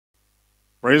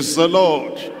Praise the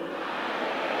Lord.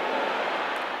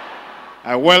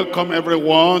 I welcome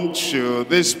everyone to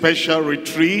this special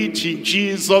retreat in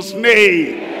Jesus'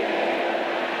 name.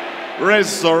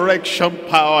 Resurrection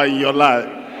power in your life.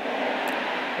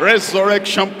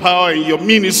 Resurrection power in your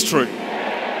ministry.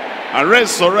 And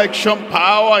resurrection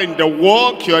power in the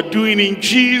work you are doing in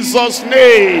Jesus'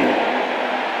 name.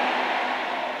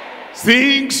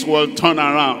 Things will turn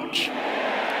around.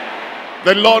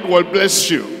 The Lord will bless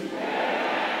you.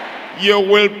 You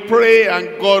will pray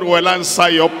and God will answer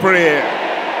your prayer.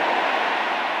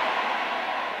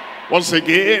 Once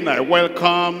again, I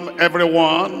welcome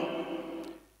everyone,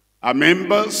 our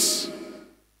members,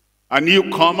 our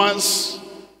newcomers,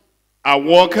 our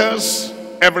workers,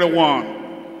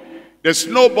 everyone. There's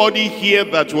nobody here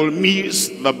that will miss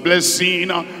the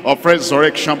blessing of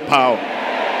resurrection power.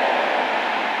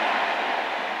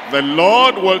 The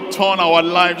Lord will turn our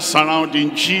lives around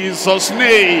in Jesus'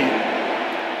 name.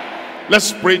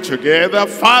 Let's pray together.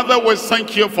 Father, we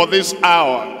thank you for this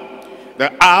hour.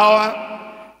 The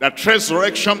hour that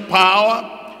resurrection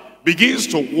power begins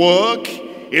to work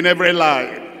in every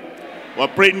life. We're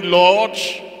praying, Lord,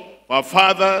 for our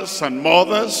fathers and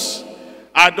mothers,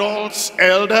 adults,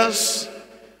 elders,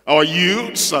 our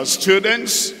youths, our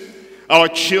students, our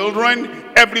children,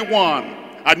 everyone,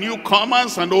 our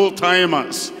newcomers and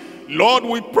old-timers. Lord,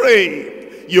 we pray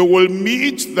you will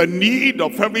meet the need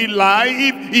of every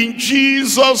life in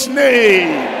Jesus' name.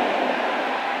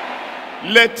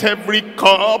 Let every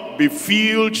cup be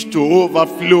filled to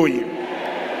overflowing.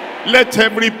 Let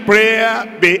every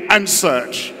prayer be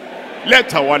answered.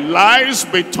 Let our lives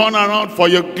be turned around for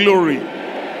your glory.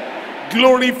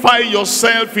 Glorify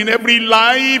yourself in every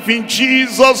life in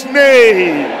Jesus'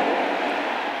 name.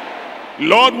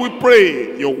 Lord, we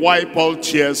pray you wipe all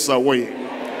tears away.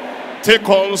 Take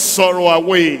all sorrow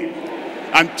away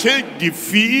and take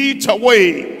defeat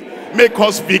away. Make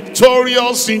us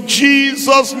victorious in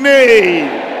Jesus' name.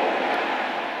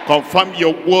 Confirm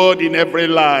your word in every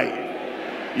life.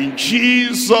 In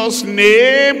Jesus'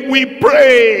 name we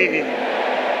pray.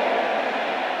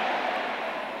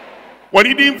 We're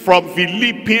reading from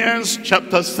Philippians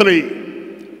chapter 3.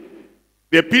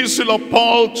 The epistle of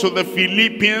Paul to the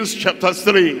Philippians chapter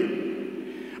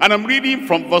 3. And I'm reading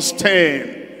from verse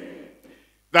 10.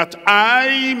 That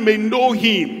I may know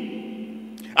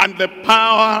him and the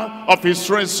power of his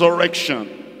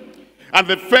resurrection and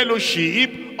the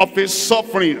fellowship of his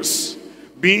sufferings,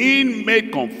 being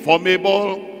made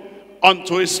conformable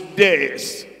unto his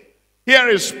death. Here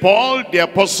is Paul the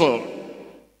apostle,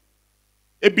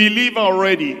 a believer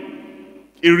already,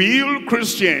 a real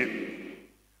Christian,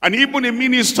 and even a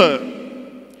minister.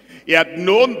 He had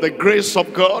known the grace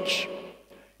of God.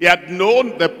 He had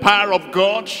known the power of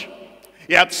God.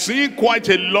 He had seen quite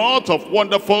a lot of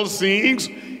wonderful things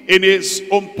in his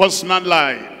own personal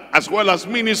life, as well as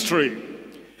ministry.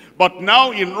 But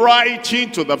now in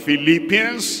writing to the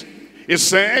Philippians, he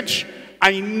said,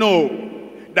 I know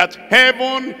that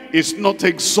heaven is not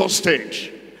exhausted.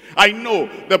 I know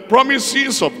the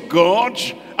promises of God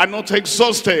are not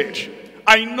exhausted.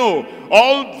 I know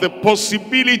all the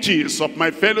possibilities of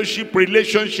my fellowship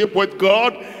relationship with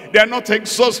God, they are not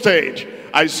exhausted.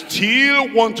 I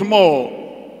still want more.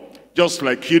 Just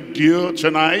like you do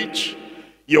tonight,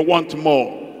 you want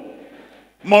more.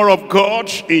 More of God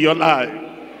in your life.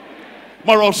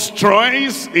 More of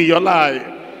strength in your life.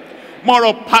 More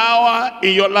of power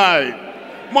in your life.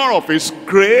 More of his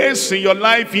grace in your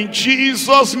life in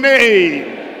Jesus'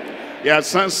 name. He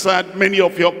has answered many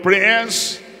of your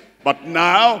prayers, but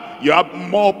now you have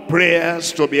more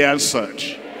prayers to be answered.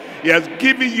 He has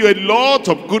given you a lot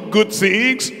of good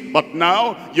things, but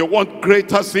now you want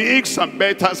greater things and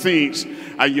better things.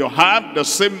 And you have the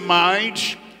same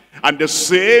mind and the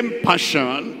same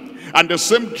passion and the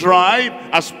same drive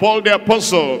as Paul the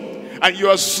apostle. And you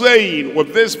are saying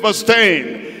with this verse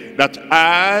 10, that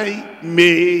I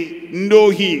may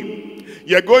know him.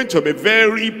 You're going to be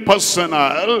very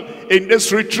personal in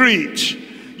this retreat.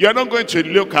 You're not going to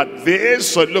look at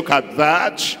this or look at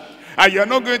that. And you're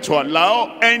not going to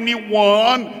allow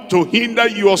anyone to hinder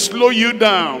you or slow you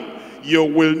down. You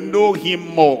will know him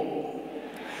more.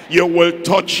 You will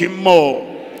touch him more.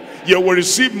 You will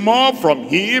receive more from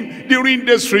him during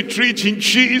this retreat in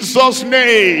Jesus'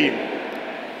 name.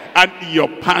 And your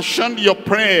passion, your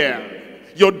prayer,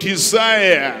 your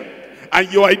desire,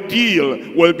 and your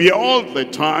ideal will be all the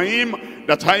time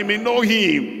that I may know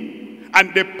him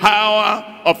and the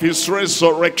power of his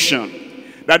resurrection.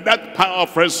 That power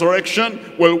of resurrection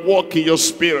will walk in your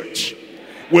spirit,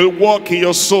 will walk in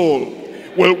your soul,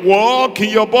 will walk in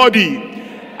your body,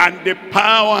 And the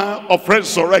power of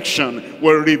resurrection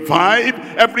will revive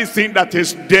everything that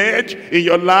is dead in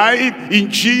your life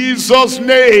in Jesus'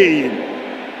 name.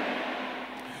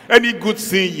 Any good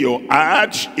thing you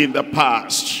had in the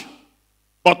past,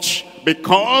 but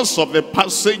because of the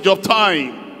passage of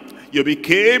time, you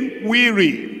became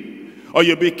weary or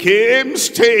you became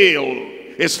stale.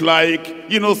 It's like,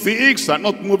 things are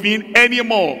not moving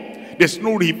anymore. There's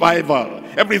no revival.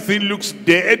 Everything looks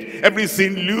dead.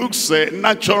 Everything looks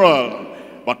natural.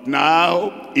 But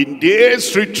now, in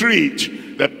this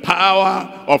retreat, the power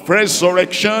of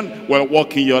resurrection will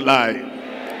work in your life.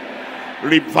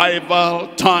 Revival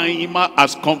time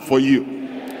has come for you.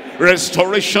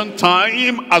 Restoration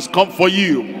time has come for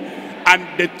you. And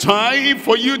the time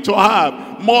for you to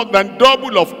have more than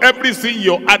double of everything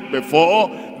you had before,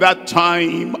 that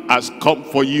time has come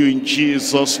for you in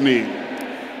Jesus' name.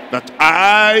 That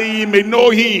I may know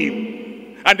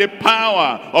him and the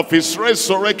power of his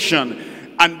resurrection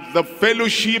and the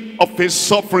fellowship of his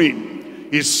suffering.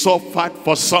 He suffered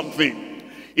for something.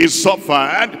 He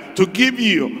suffered to give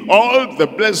you all the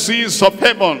blessings of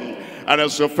heaven. And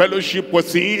as your fellowship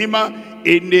with him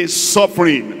in his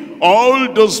suffering,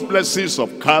 all those blessings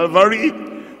of Calvary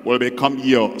will become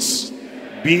yours.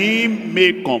 Being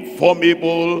made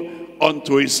conformable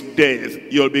unto his death.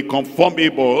 You'll be conformed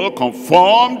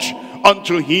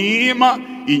unto him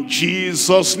in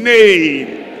Jesus'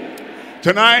 name.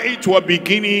 Tonight we're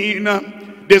beginning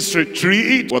this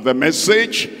retreat with the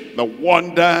message, the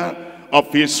wonder of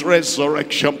his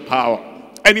resurrection power.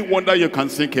 Any wonder you can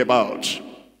think about,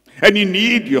 any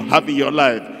need you have in your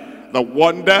life, the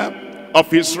wonder of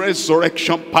his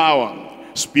resurrection power,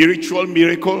 spiritual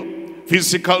miracle,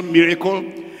 physical miracle,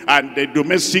 and the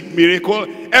domestic miracle,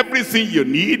 everything you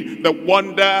need, the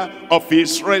wonder of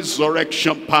his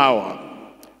resurrection power.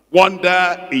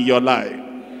 Wonder in your life,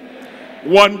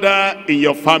 wonder in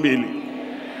your family,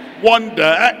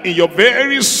 wonder in your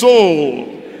very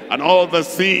soul, and all the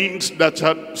things that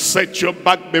have set you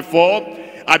back before.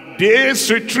 At this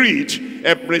retreat,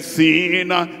 everything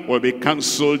will be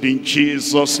cancelled in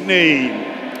Jesus' name.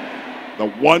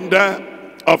 The wonder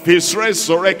of his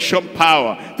resurrection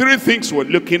power. Three things we're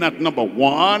looking at. Number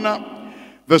one,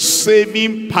 the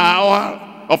saving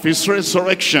power of his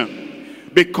resurrection.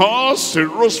 Because he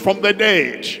rose from the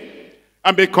dead,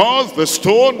 and because the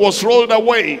stone was rolled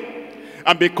away,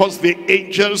 and because the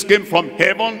angels came from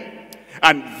heaven,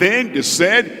 and then they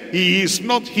said, he is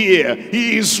not here,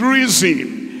 he is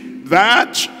risen.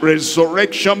 That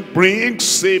resurrection brings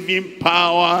saving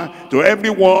power to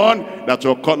everyone that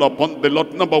will call upon the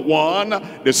Lord. Number one,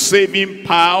 the saving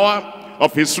power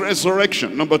of his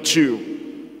resurrection. Number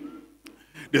two,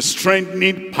 the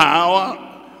strengthening power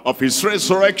of his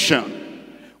resurrection.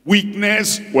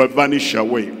 Weakness will vanish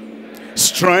away.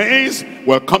 Strength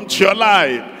will come to your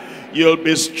life. You'll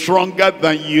be stronger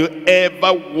than you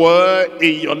ever were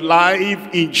in your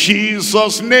life in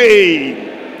Jesus' name.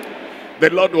 The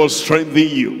Lord will strengthen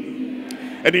you.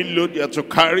 Any load you have to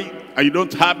carry and you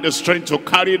don't have the strength to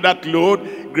carry that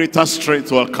load, greater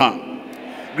strength will come.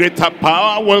 Greater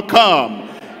power will come.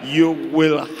 You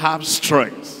will have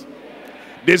strength.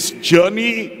 This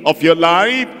journey of your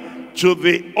life to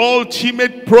the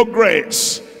ultimate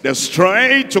progress, the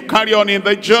strength to carry on in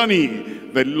the journey,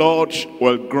 the Lord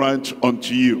will grant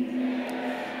unto you.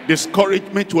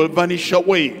 Discouragement will vanish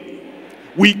away.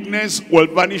 Weakness will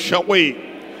vanish away.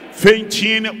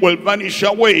 Fainting will vanish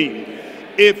away.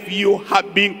 If you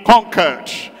have been conquered,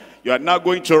 you are now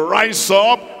going to rise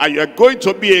up and you are going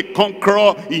to be a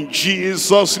conqueror in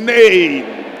Jesus' name.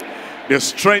 The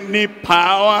strengthening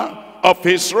power of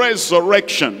his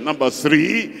resurrection. Number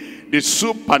three, the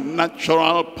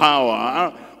supernatural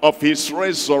power of his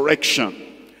resurrection.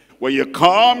 When you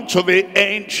come to the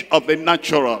end of the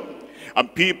natural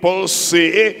and people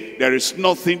say there is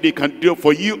nothing they can do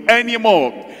for you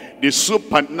anymore, the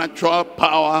supernatural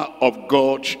power of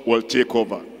God will take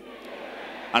over.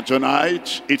 And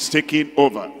tonight, it's taking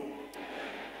over.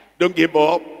 Don't give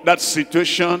up. That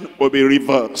situation will be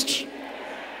reversed.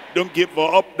 Don't give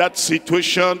up. That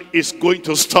situation is going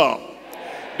to stop.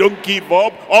 Don't give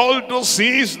up. All those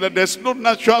things that there's no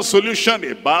natural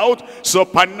solution about,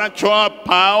 supernatural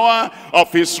power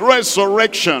of his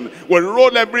resurrection will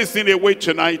roll everything away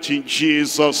tonight in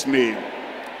Jesus' name.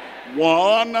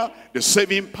 One, the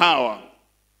saving power.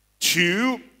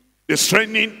 Two, the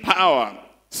strengthening power.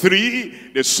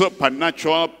 Three, the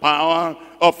supernatural power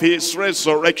of his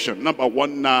resurrection. Number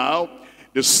one now,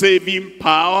 the saving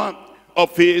power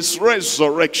of his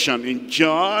resurrection in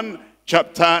John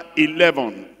chapter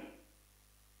 11.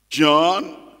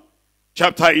 John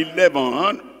chapter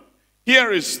 11.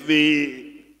 Here is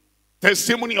the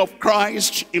Testimony of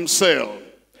Christ himself.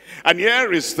 And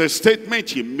here is the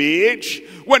statement he made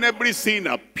when everything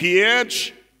appeared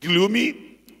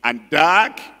gloomy and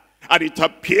dark, and it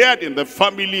appeared in the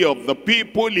family of the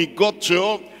people he got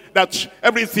to that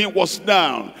everything was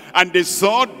down, and they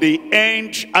thought the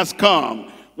end has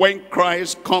come. When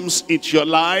Christ comes into your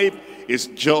life, it's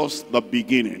just the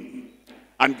beginning.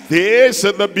 And this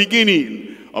is the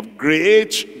beginning of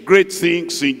great, great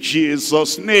things in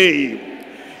Jesus' name.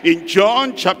 In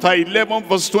John chapter 11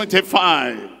 verse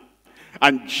 25,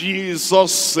 and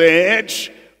Jesus said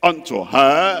unto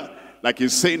her, like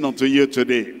he's saying unto you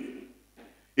today,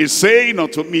 he's saying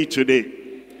unto me today,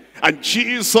 and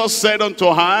Jesus said unto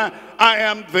her, I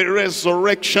am the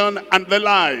resurrection and the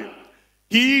life.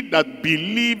 He that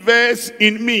believeth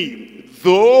in me,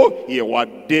 though he were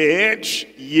dead,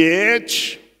 yet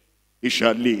he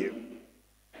shall live.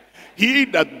 He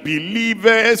that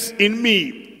believeth in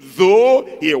me,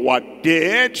 though he were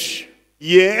dead,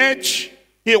 yet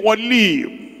he will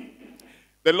live.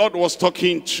 The Lord was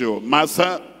talking to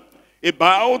Martha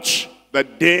about the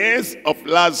death of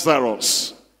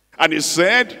Lazarus. And he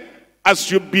said,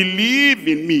 as you believe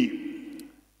in me,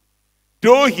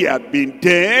 though he had been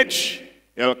dead,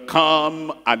 he'll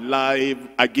come alive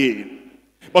again.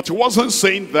 But he wasn't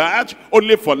saying that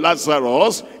only for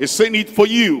Lazarus. He's saying it for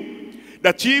you.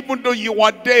 That even though you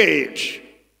are dead,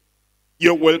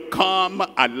 you will come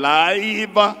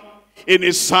alive in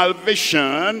his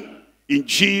salvation in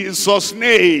Jesus'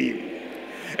 name.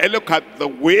 And look at the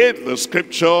way the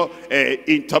scripture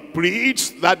interprets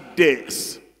that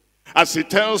death. As it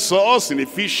tells us in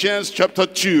Ephesians chapter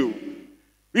 2,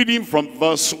 reading from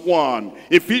verse 1.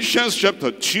 Ephesians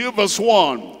chapter 2 verse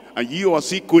 1. And you are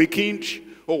quickened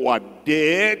who are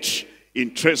dead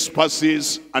in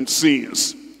trespasses and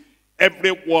sins.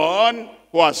 Everyone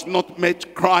who has not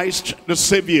met Christ the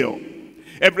Savior,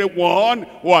 everyone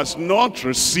who has not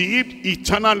received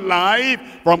eternal life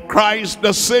from Christ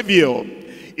the Savior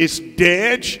is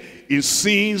dead in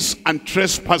sins and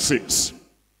trespasses.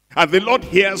 And the Lord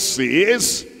here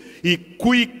says, he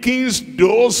quickens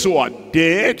those who are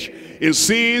dead in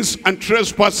sins and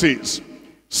trespasses.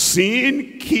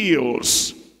 Sin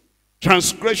kills.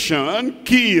 Transgression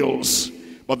kills.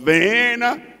 But then,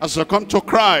 as I come to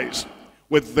Christ,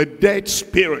 with the dead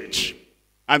spirit,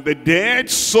 and the dead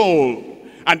soul,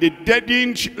 and the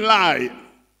deadened life,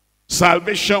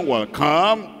 salvation will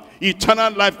come,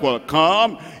 eternal life will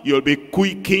come, you'll be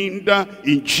quickened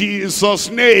in Jesus'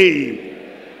 name.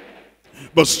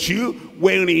 But still,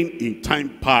 wherein in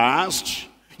time past,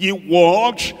 ye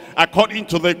walked according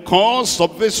to the course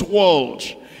of this world.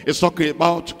 It's talking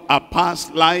about a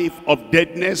past life of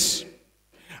deadness,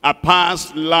 a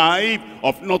past life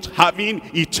of not having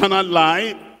eternal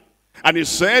life. And he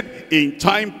said, in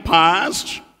time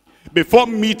past, before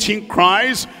meeting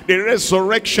Christ, the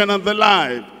resurrection and the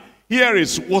life. Here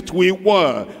is what we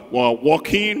were. We were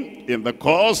walking in the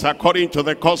course, according to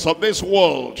the course of this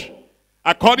world,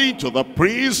 according to the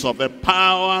prince of the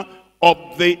power of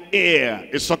the air.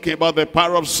 It's talking about the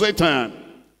power of Satan.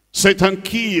 Satan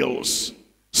kills.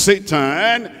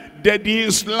 Satan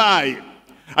deadens life.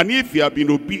 And if you have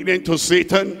been obedient to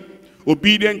Satan,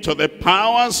 obedient to the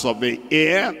powers of the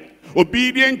air,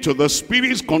 obedient to the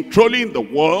spirits controlling the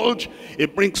world,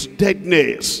 it brings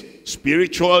deadness,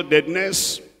 spiritual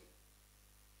deadness,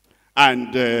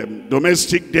 and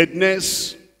domestic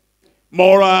deadness,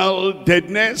 moral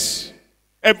deadness.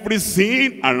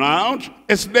 Everything around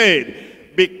is dead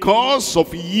because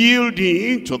of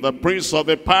yielding to the prince of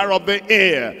the power of the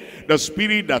air, the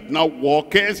spirit that now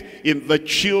walketh in the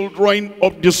children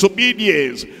of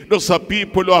disobedience. Those are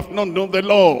people who have not known the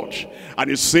Lord.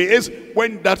 And it says,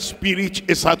 when that spirit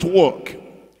is at work,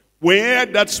 where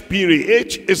that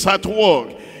spirit is at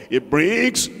work, it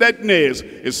brings deadness.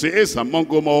 It says, among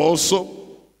them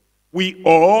also, we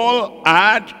all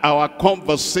had our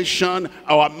conversation,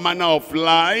 our manner of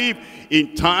life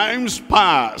in times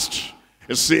past.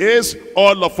 It says,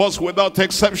 all of us without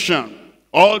exception,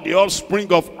 all the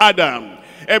offspring of Adam,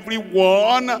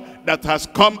 everyone that has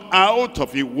come out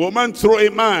of a woman through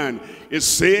a man, it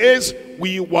says,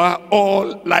 we were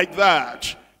all like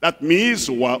that. That means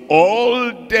we were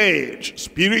all dead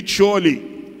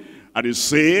spiritually. And it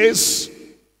says,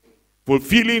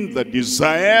 fulfilling the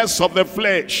desires of the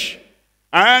flesh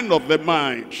and of the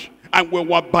mind. And we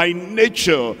were by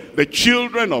nature the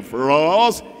children of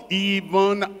wrath,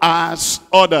 even as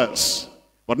others.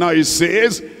 But now it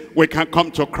says, we can come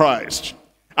to Christ.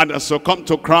 And as we come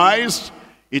to Christ,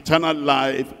 eternal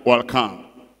life will come.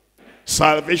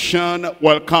 Salvation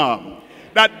will come.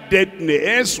 That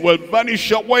deadness will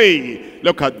vanish away.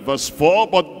 Look at verse 4.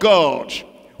 But God,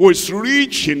 who is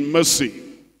rich in mercy,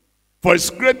 for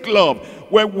his great love,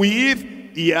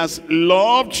 wherewith he has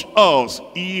loved us,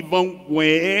 even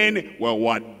when we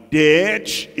were dead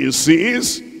in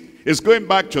sins. He's going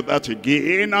back to that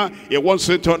again. He wants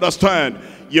you to understand,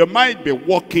 you might be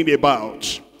walking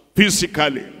about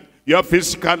physically. You have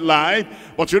physical life,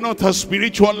 but you don't have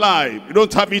spiritual life. You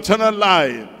don't have eternal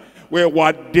life. We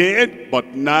were dead, but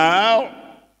now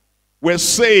we're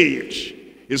saved.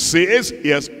 It says he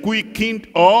has quickened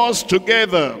us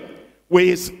together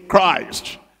with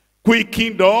Christ.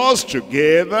 Quickened us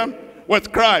together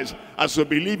with Christ. As we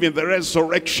believe in the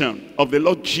resurrection of the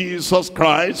Lord Jesus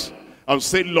Christ, I'll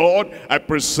say, Lord, I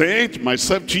present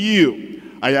myself to you.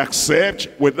 I accept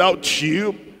without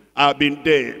you, I've been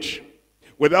dead.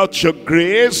 Without your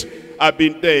grace, I've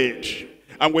been dead.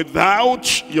 And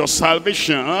without your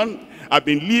salvation, I've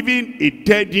been living a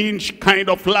dead-end kind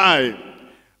of life.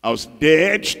 I was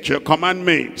dead to your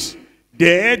commandments,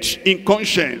 dead in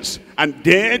conscience, and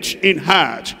dead in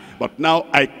heart. But now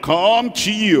I come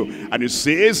to you. And it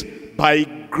says, by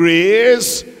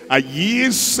grace are ye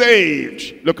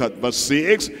saved. Look at verse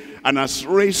 6. And has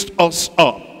raised us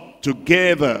up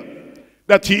together.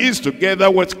 That he is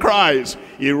together with Christ.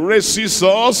 He raises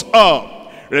us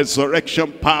up.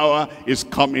 Resurrection power is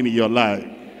coming in your life.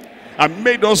 And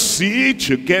made us sit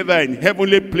together in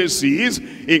heavenly places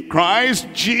in Christ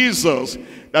Jesus,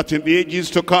 that in the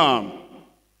ages to come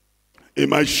he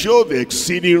might show the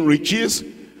exceeding riches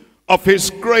of his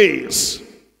grace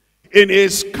in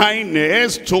his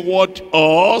kindness toward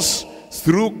us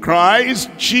through Christ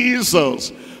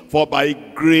Jesus. For by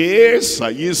grace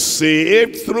are ye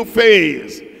saved through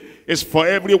faith. It's for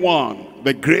everyone.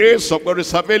 The grace of God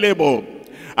is available.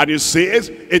 And it says,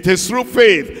 it is through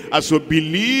faith, as we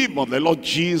believe on the Lord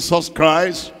Jesus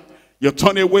Christ, you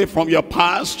turn away from your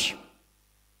past,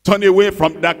 turn away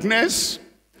from darkness,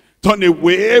 turn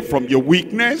away from your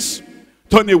weakness,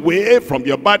 turn away from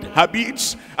your bad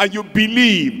habits, and you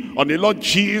believe on the Lord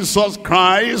Jesus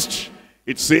Christ.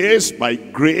 It says, by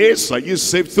grace are you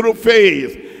saved through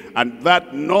faith, and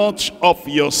that not of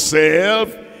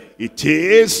yourself, it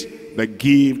is the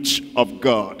gift of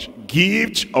God.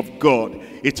 Gift of God.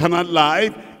 Eternal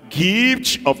life,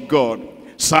 gift of God.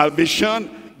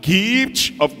 Salvation,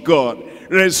 gift of God.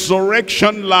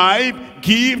 Resurrection life,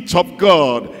 gift of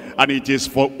God. And it is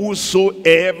for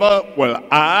whosoever will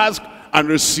ask and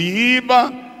receive,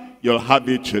 you'll have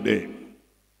it today.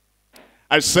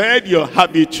 I said you'll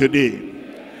have it today.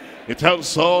 It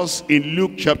tells us in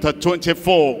Luke chapter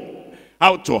 24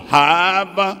 how to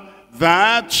have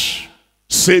that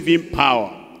saving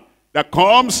power that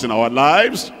comes in our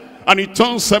lives, and it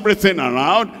turns everything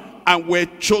around, and we're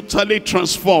totally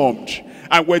transformed,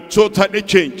 and we're totally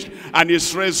changed, and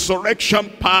his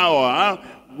resurrection power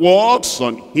works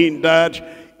unhindered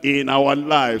in our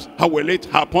lives. How will it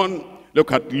happen?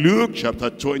 Look at Luke chapter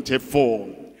 24,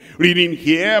 reading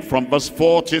here from verse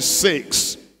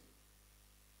 46.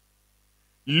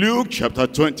 Luke chapter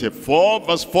 24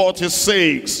 verse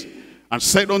 46. And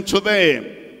said unto them,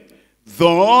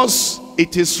 thus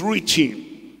it is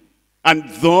written, and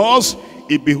thus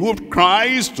it behooved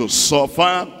Christ to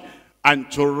suffer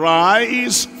and to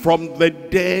rise from the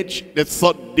dead the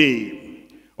third day.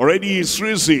 Already he is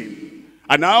risen.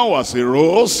 And now as he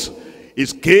rose, he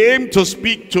came to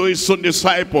speak to his own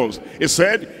disciples. He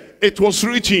said, it was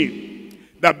written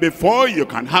that before you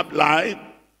can have life,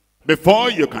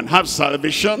 before you can have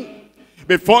salvation,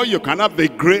 before you can have the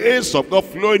grace of God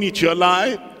flowing into your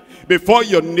life, before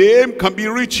your name can be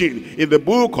written in the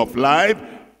book of life,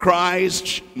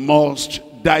 Christ must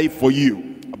die for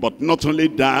you. But not only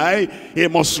die, he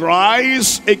must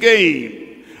rise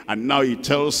again. And now he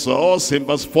tells us in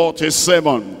verse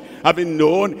 47, having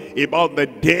known about the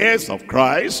death of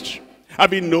Christ,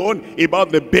 having known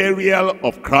about the burial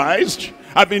of Christ,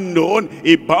 having known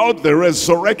about the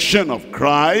resurrection of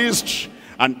Christ,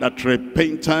 and that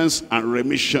repentance and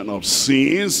remission of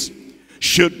sins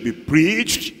should be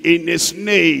preached in his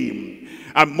name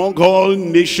among all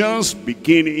nations,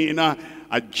 beginning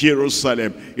at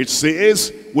Jerusalem. It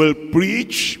says, we'll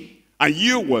preach, and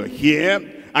you will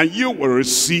hear, and you will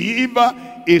receive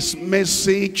his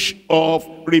message of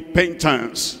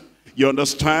repentance. You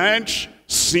understand?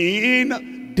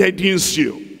 Sin deadens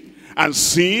you. And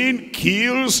sin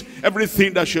kills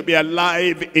everything that should be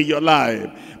alive in your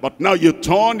life. But now you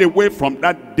turn away from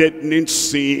that deadening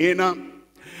sin,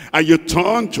 and you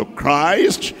turn to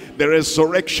Christ, the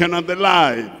resurrection and the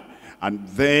life. And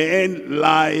then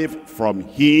life from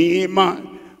him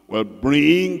will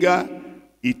bring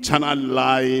eternal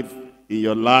life in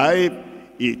your life.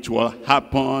 It will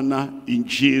happen in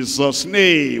Jesus'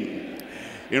 name.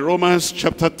 In Romans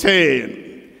chapter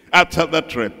 10, after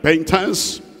that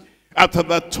repentance, after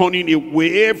that turning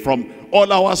away from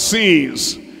all our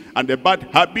sins and the bad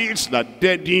habits that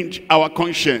deadened our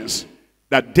conscience,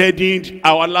 that deadened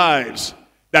our lives,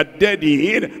 that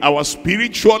deadened our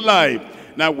spiritual life.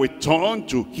 Now we turn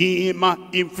to him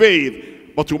in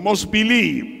faith, but we must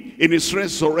believe in his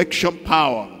resurrection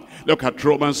power. Look at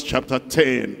Romans chapter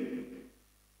 10,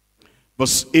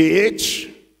 verse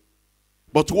 8.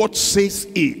 But what says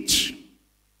it?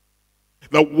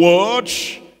 The word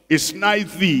is nigh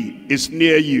thee, is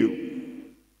near you,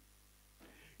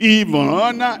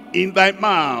 even in thy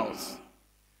mouth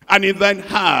and in thine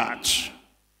heart.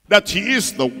 That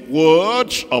is the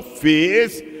word of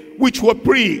faith which we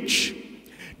preach,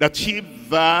 that if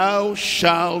thou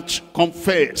shalt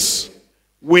confess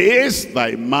with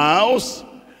thy mouth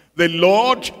the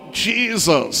Lord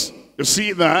Jesus. You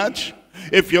see that?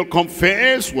 If you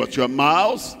confess with your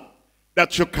mouth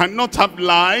that you cannot have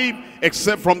life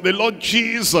except from the Lord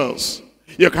Jesus,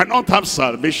 you cannot have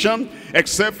salvation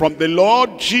except from the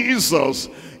Lord Jesus,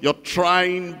 your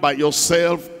trying by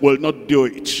yourself will not do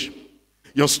it.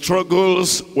 Your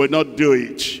struggles will not do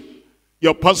it.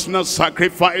 Your personal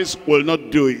sacrifice will not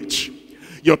do it.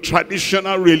 Your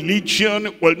traditional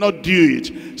religion will not do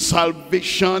it.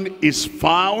 Salvation is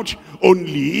found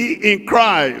only in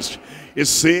Christ. It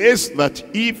says that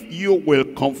if you will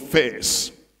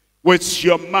confess with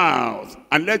your mouth,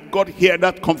 and let God hear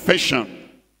that confession,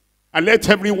 and let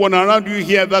everyone around you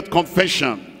hear that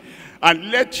confession,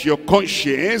 and let your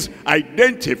conscience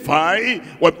identify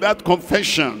with that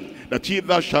confession, that if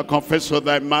thou shalt confess with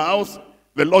thy mouth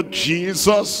the Lord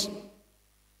Jesus,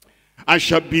 and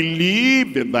shall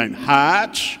believe in thine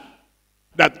heart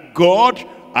that God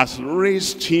has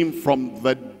raised him from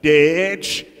the dead,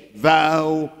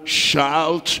 thou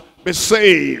shalt be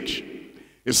saved.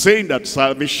 He's saying that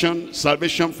salvation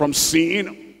from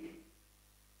sin,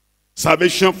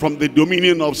 salvation from the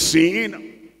dominion of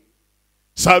sin,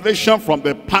 salvation from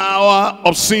the power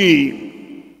of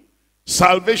sin,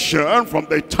 salvation from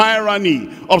the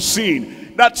tyranny of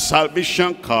sin. That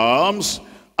salvation comes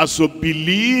as you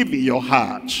believe in your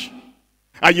heart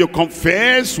and you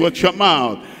confess with your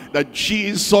mouth that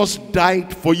Jesus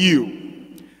died for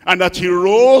you and that he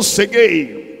rose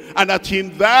again, and that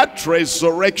in that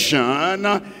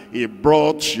resurrection he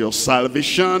brought your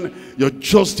salvation, your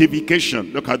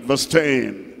justification. Look at verse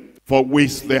 10. For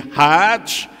with the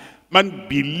heart man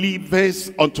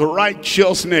believeth unto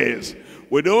righteousness.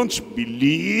 We don't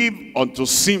believe unto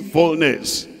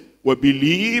sinfulness. We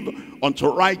believe unto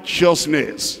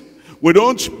righteousness. We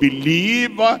don't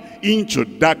believe into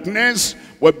darkness.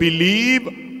 We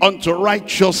believe unto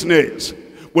righteousness.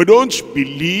 We don't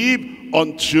believe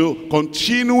unto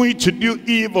continuing to do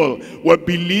evil. We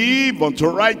believe unto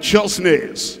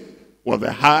righteousness. With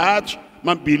the heart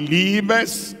man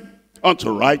believeth unto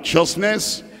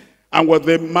righteousness, and with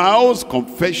the mouth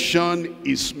confession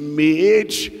is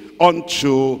made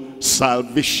unto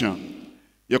salvation.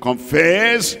 You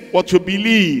confess what you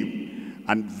believe,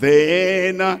 and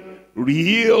then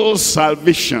real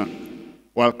salvation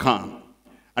will come,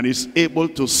 and is able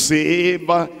to save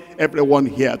everyone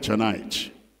here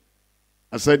tonight.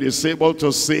 I said he's able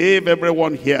to save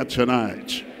everyone here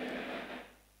tonight.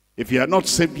 If you are not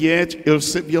saved yet, he'll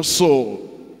save your soul.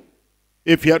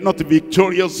 If you are not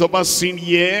victorious over sin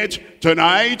yet,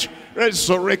 tonight,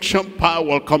 resurrection power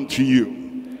will come to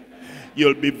you.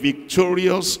 You'll be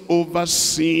victorious over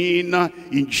sin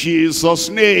in Jesus'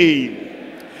 name.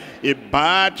 If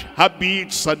bad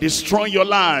habits are destroying your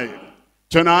life,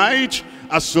 tonight,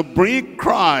 as you bring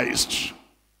Christ,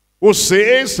 who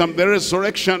says, I'm the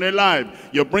resurrection alive,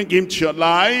 you bring him to your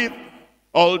life,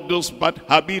 all those bad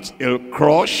habits he'll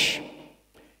crush,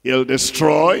 he'll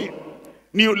destroy.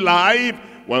 New life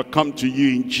will come to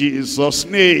you in Jesus'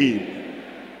 name.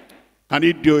 Can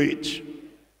he do it?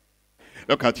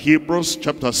 Look at Hebrews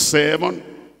chapter 7,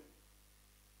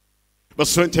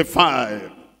 verse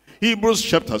 25. Hebrews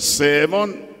chapter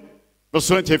 7, verse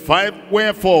 25.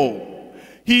 Wherefore,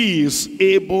 he is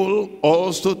able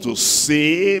also to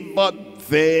save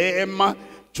them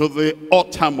to the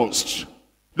uttermost.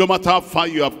 No matter how far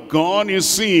you have gone in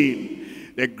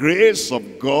sin, the grace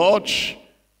of God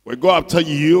will go after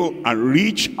you and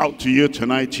reach out to you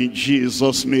tonight in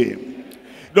Jesus' name.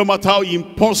 No matter how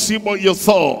impossible you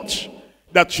thought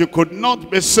that you could not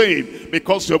be saved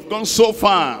because you've gone so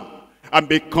far, and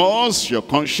because your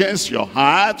conscience, your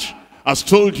heart has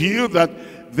told you that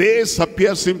this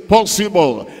appears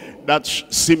impossible, that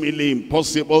seemingly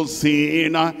impossible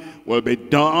thing will be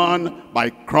done by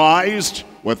Christ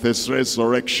with his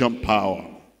resurrection power.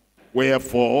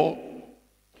 Wherefore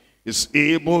is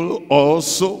able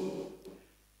also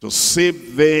to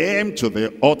save them to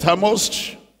the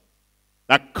uttermost,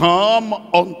 that come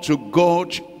unto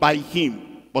God by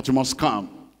him. But you must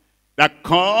come. That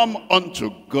come unto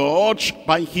God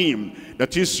by him.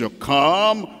 That is, you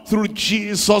come through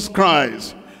Jesus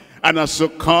Christ. And as you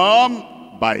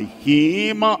come by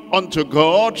him unto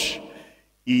God,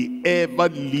 he ever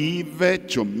liveth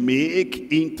to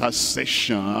make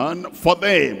intercession for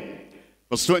them.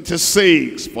 Verse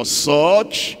 26, for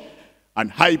such an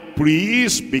high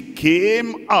priest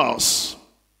became us,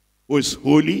 who is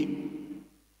holy,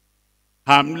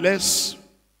 harmless,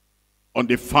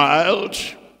 undefiled,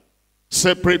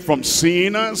 separate from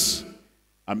sinners,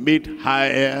 and made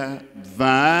higher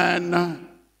than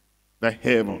the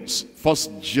heavens.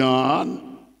 1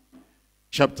 John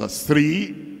chapter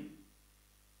 3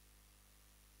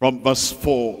 from verse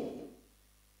 4.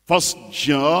 1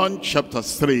 John chapter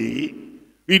 3,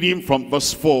 reading from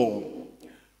verse 4.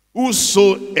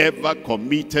 Whosoever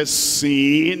committeth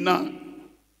sin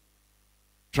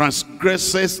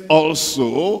transgresses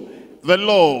also the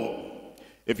law.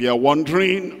 If you are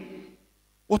wondering,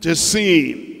 what is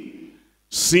sin?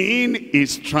 Sin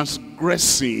is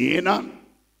transgressing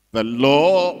the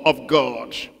law of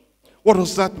God. What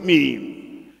does that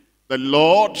mean? The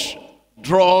Lord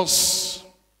draws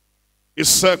a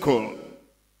circle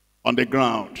on the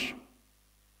ground,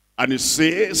 and it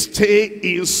says, stay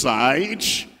inside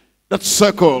that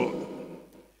circle.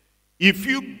 If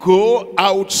you go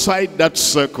outside that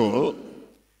circle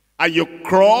and you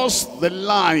cross the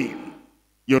line,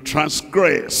 you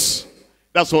transgress.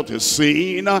 That's what he's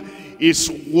saying.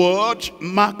 His word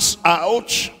marks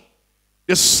out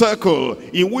the circle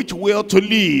in which we are to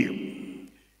live.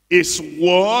 His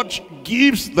word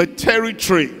gives the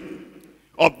territory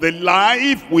of the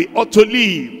life we ought to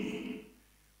live.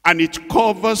 And it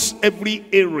covers every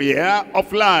area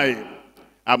of life.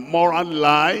 A moral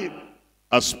life,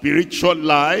 a spiritual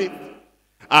life,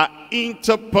 a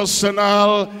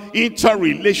interpersonal,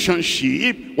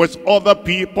 interrelationship with other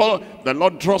people. The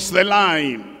Lord draws the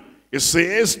line. He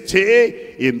says,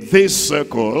 stay in this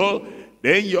circle,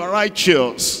 then you are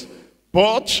righteous.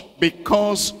 But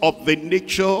because of the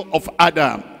nature of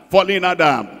Adam, fallen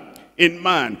Adam, in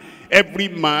man, every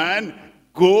man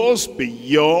goes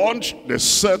beyond the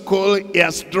circle he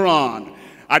has drawn.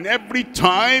 And every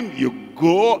time you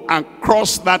go and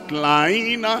cross that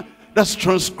line, that's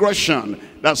transgression,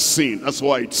 that's sin. That's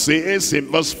why it says in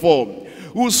verse 4,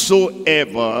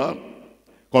 whosoever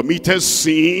committeth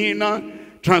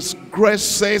sin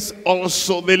transgresses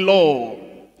also the law.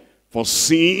 For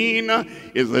sin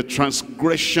is the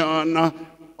transgression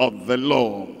of the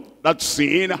law. That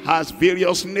sin has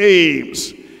various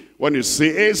names. When it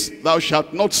says, thou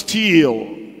shalt not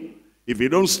steal. If you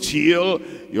don't steal,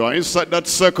 you are inside that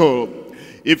circle.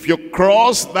 If you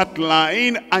cross that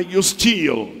line and you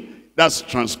steal, that's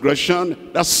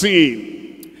transgression, that's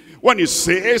sin. When it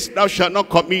says, thou shalt not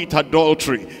commit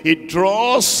adultery, it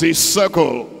draws a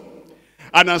circle.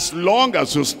 And as long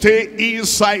as you stay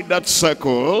inside that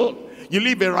circle, you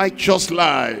live a righteous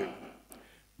life.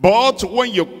 But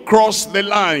when you cross the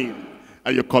line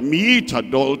and you commit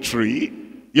adultery,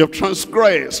 you have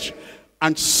transgressed.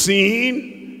 And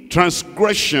sin,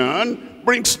 transgression,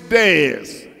 brings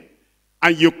death.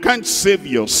 And you can't save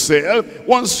yourself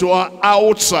once you are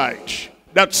outside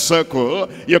that circle.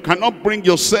 You cannot bring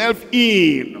yourself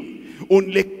in.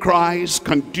 Only Christ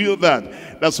can do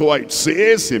that. That's why it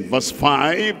says in verse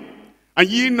 5, and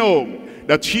ye know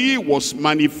that he was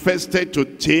manifested to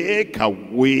take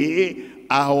away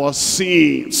our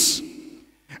sins.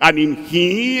 And in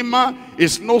him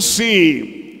is no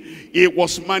sin. He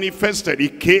was manifested. He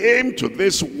came to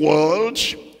this world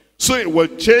so it will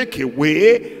take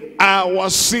away our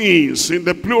sins in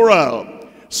the plural.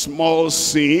 Small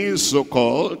sins,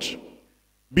 so-called.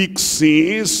 Big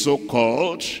sins,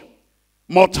 so-called.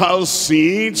 Mortal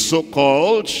sins,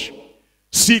 so-called.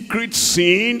 Secret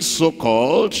sins,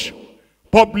 so-called.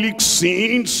 Public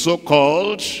sins,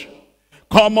 so-called.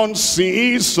 Common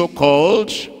sins,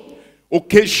 so-called.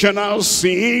 Occasional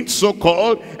sin,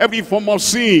 so-called, every form of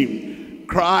sin.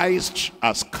 Christ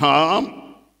has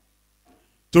come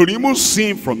to remove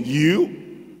sin from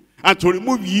you and to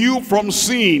remove you from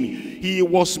sin. He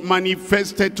was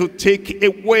manifested to take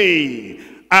away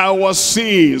our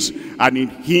sins, and in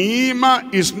him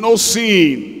is no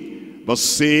sin. Verse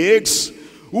 6,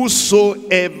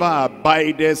 whosoever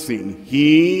abideth in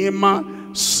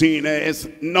him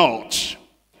sinneth not.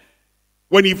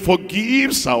 When he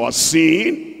forgives our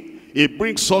sin, he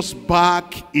brings us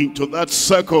back into that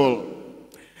circle.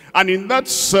 And in that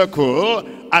circle,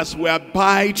 as we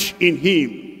abide in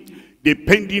him,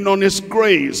 depending on his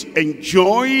grace,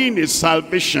 enjoying his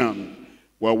salvation,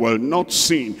 we will not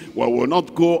sin. We will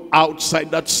not go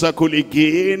outside that circle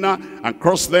again and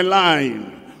cross the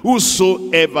line.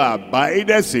 Whosoever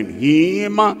abideth in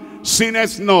him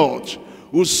sinneth not.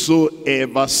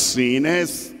 Whosoever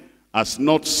sinneth has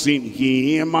not seen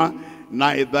him,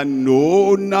 neither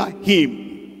known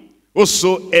him.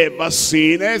 Whosoever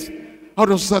sinneth, how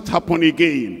does that happen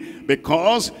again?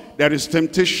 Because there is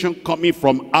temptation coming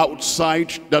from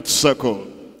outside that circle.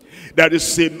 There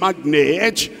is a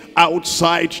magnet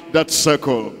outside that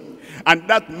circle. And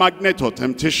that magnet or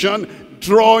temptation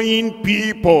drawing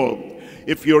people.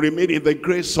 If you remain in the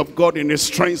grace of God, in the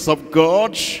strength of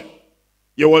God,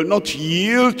 you will not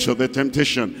yield to the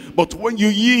temptation. But when you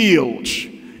yield,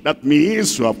 that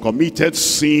means you have committed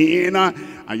sin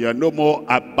and you are no more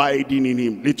abiding in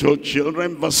him. Little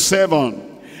children, verse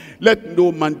 7. Let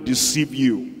no man deceive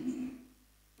you.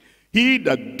 He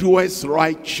that doeth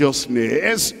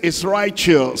righteousness is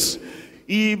righteous,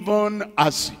 even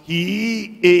as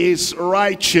he is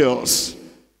righteous.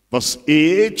 Verse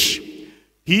 8.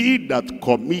 He that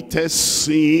committeth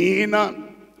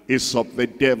sin is of the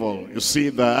devil. You see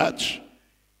that?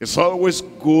 It's always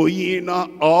going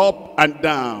up and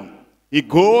down. He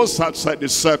goes outside the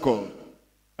circle.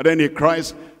 And then he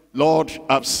cries, Lord,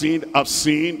 I've sinned, I've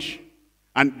sinned.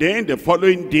 And then the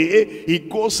following day, he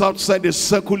goes outside the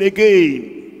circle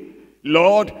again.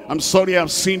 Lord, I'm sorry,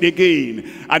 I've sinned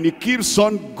again. And he keeps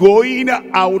on going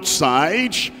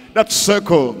outside that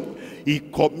circle. He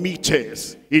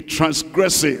committeth, he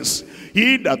transgresses.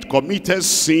 He that committeth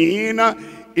sin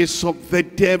is of the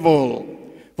devil.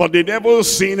 For the devil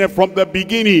sinned from the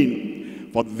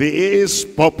beginning. For this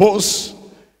purpose,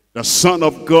 the Son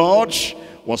of God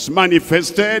was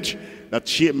manifested, that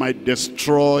he might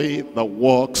destroy the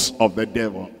works of the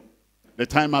devil. The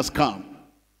time has come.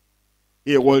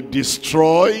 He will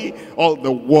destroy all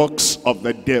the works of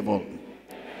the devil.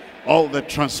 All the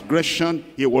transgression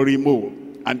he will remove.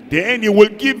 And then he will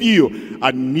give you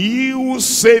a new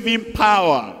saving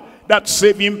power. That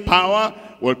saving power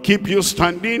will keep you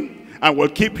standing and will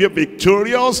keep you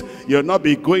victorious. You'll not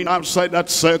be going outside that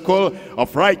circle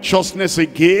of righteousness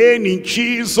again, in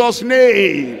Jesus'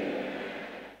 name.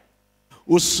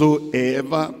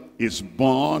 Whosoever is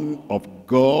born of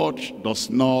God does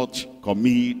not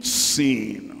commit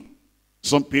sin.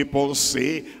 Some people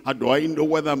say, how do I know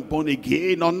whether I'm born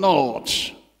again or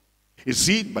not? Is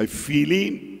it by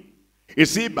feeling?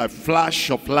 Is it by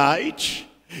flash of light?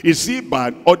 Is it by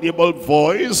an audible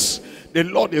voice? The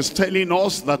Lord is telling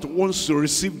us that once you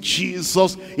receive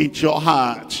Jesus into your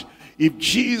heart, if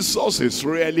Jesus is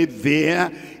really there,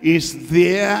 he's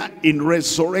there in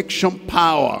resurrection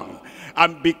power.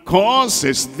 And because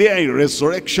it's there in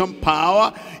resurrection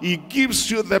power, he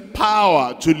gives you the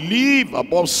power to live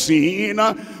above sin.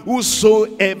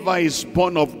 Whosoever is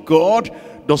born of God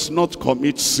does not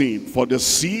commit sin. For the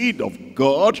seed of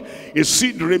God, his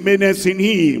seed remaineth in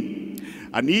him.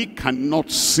 And he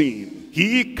cannot sin.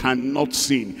 He cannot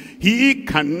sin. He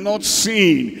cannot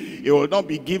sin. He will not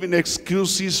be given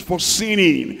excuses for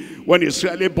sinning when he's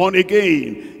really born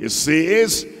again. He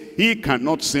says he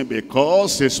cannot sin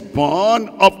because he's born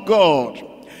of God.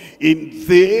 In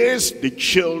this, the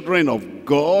children of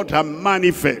God are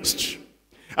manifest,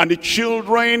 and the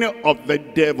children of the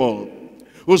devil.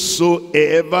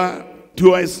 Whosoever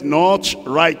doeth not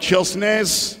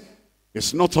righteousness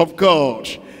is not of God,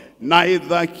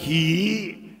 neither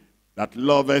he that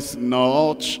loveth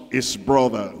not his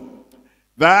brother.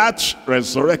 That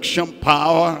resurrection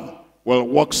power will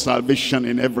work salvation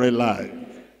in every life.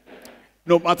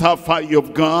 No matter how far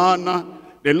you've gone,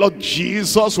 the Lord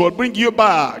Jesus will bring you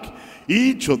back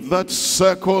into that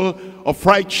circle of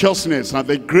righteousness, and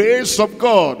the grace of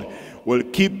God will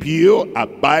keep you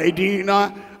abiding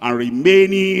and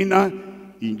remaining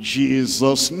in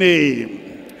Jesus'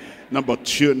 name. Number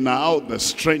 2 now, the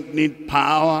strengthening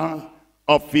power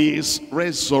of his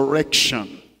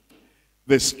resurrection.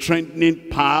 The strengthening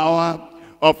power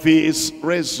of his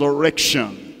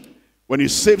resurrection. When he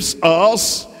saves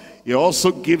us, he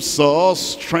also gives us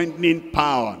strengthening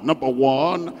power. Number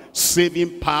 1,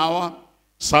 saving power.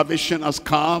 Salvation has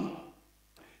come.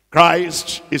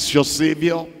 Christ is your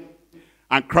Savior.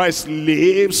 And Christ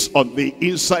lives on the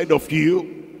inside of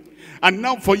you. And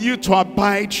now for you to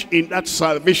abide in that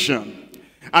salvation,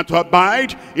 and to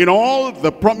abide in all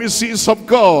the promises of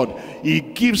God, he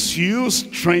gives you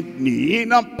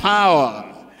strengthening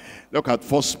power. Look at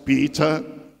 1 Peter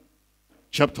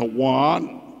chapter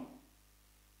 1,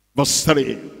 verse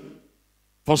 3.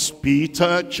 1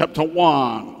 Peter chapter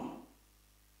 1,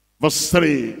 verse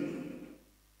 3.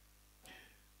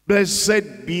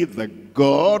 Blessed be the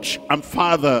God and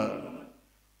Father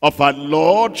of our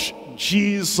Lord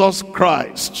Jesus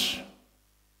Christ,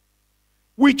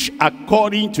 which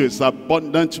according to his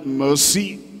abundant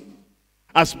mercy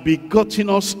has begotten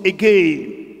us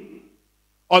again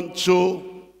unto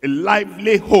a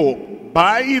lively hope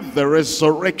by the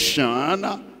resurrection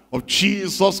of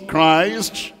Jesus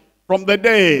Christ from the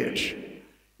dead.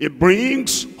 It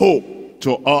brings hope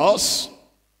to us,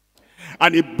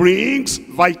 and it brings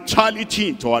vitality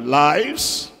into our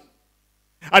lives,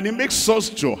 and it makes us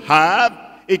to have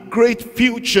a great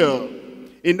future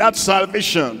in that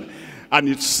salvation. And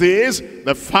it says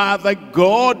the Father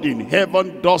God in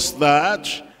heaven does that,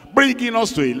 bringing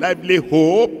us to a lively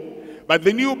hope by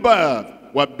the new birth.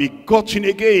 We're begotten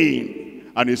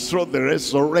again, and it's through the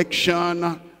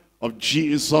resurrection of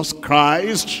Jesus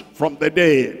Christ from the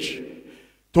dead,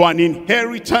 to an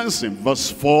inheritance, in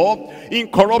verse 4,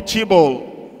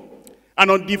 incorruptible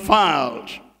and undefiled,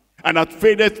 and that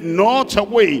fadeth not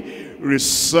away,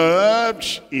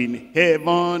 reserved in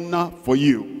heaven for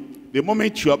you. The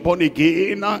moment you are born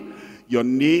again, your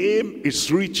name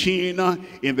is written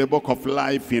in the book of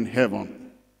life in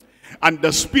heaven. And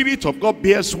the Spirit of God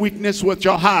bears witness with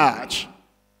your heart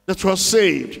that you are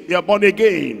saved, you are born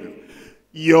again.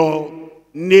 Your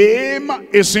name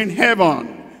is in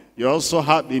heaven. You also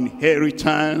have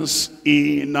inheritance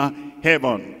in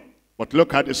heaven. But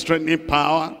look at the strengthening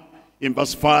power in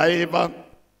verse 5.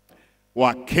 Who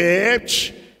are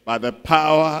kept by the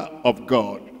power of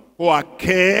God. Who are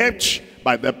kept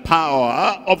by the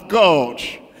power of God.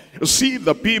 You see,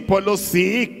 the people who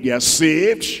think they are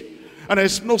saved, and there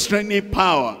is no strengthening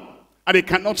power, and they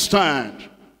cannot stand.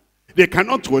 They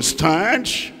cannot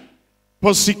withstand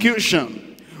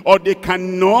persecution, or they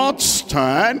cannot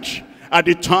stand at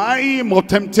the time of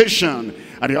temptation,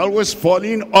 and they're always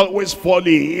falling, always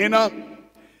falling.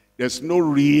 There's no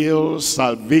real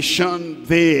salvation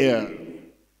there.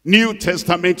 New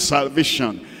Testament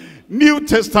salvation. New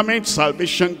Testament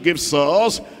salvation gives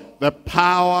us the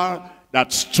power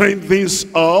that strengthens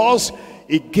us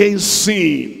against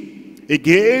sin,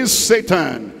 against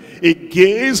Satan,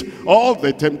 against all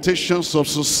the temptations of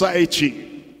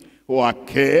society, who are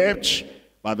kept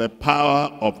by the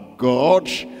power of God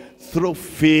through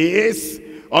faith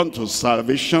unto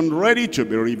salvation, ready to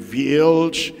be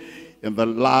revealed in the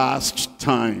last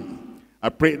time. I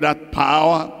pray that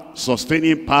power,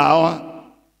 sustaining power,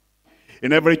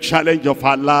 in every challenge of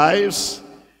our lives,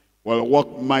 will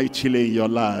work mightily in your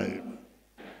life.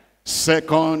 2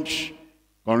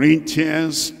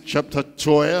 Corinthians chapter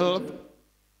 12.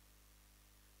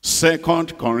 2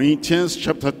 Corinthians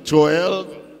chapter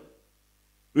 12,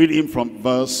 reading from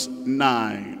verse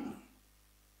 9.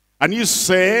 And he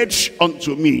said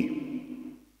unto me,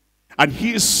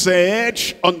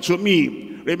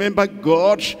 remember,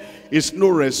 God is no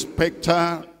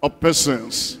respecter of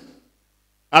persons.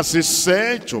 As he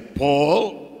said to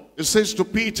Paul, he says to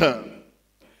Peter.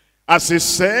 As he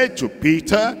said to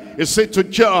Peter, he said to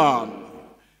John.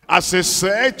 As he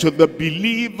said to the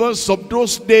believers of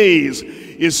those days,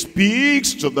 he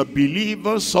speaks to the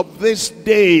believers of this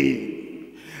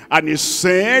day. And he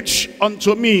said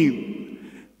unto me,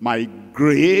 my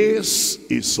grace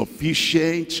is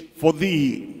sufficient for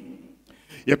thee.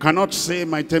 You cannot say,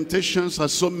 my temptations are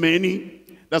so many,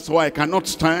 that's why I cannot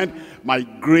stand. My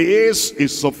grace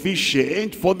is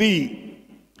sufficient for thee.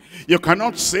 You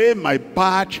cannot say, my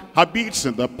bad habits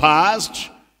in the past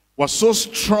were so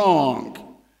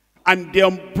strong and they're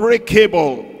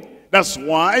unbreakable, that's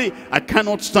why I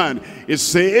cannot stand. It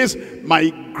says, my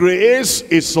grace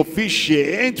is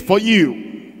sufficient for you.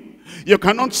 You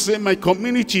cannot say, my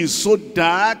community is so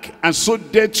dark and so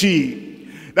dirty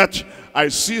that I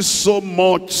see so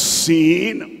much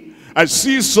sin, I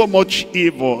see so much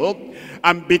evil,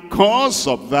 and because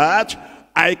of that,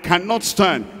 I cannot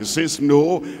stand. He says,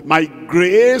 no, my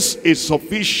grace is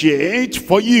sufficient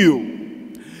for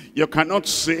you. You cannot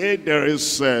say there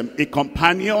is a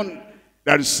companion,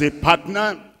 there is a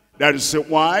partner, there is a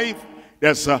wife,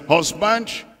 there's a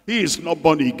husband, he is not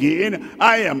born again,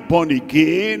 I am born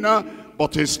again,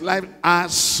 but his life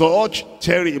has such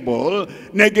terrible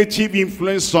negative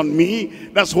influence on me,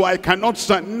 that's why I cannot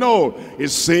stand. No, it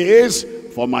says,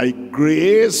 for my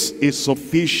grace is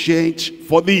sufficient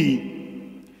for thee.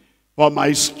 For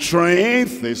my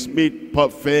strength is made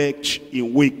perfect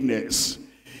in weakness.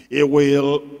 It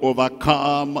will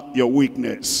overcome your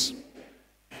weakness.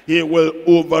 He will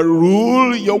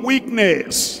overrule your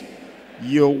weakness.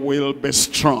 You will be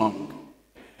strong.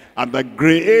 And the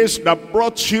grace that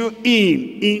brought you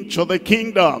into the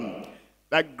kingdom,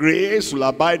 that grace will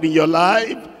abide in your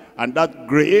life, and that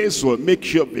grace will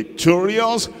make you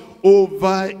victorious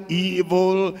over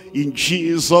evil in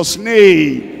Jesus'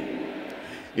 name.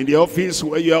 in the office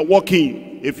where you are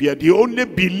working, if you are the only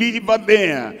believer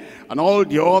there, and all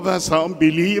the others are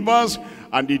unbelievers,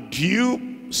 and they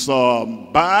do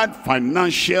some bad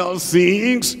financial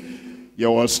things,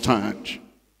 you will stand.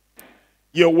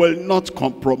 You will not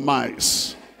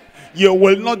compromise. You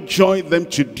will not join them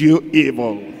to do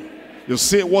evil. You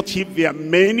say, what if they are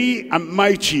many and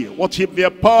mighty? What if they are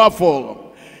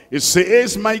powerful? It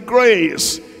says, my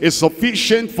grace is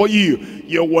sufficient for you.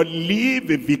 You will live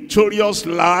a victorious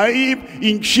life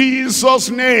in Jesus'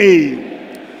 name.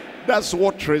 That's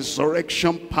what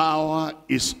resurrection power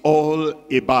is all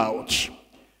about.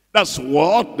 That's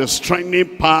what the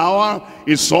strengthening power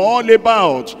is all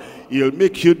about. It'll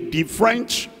make you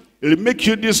different. It'll make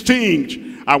you distinct.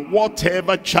 And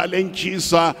whatever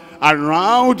challenges are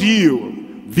around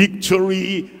you,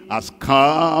 victory has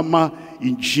come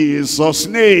in Jesus'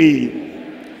 name.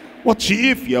 What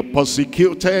if you're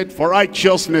persecuted for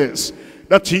righteousness?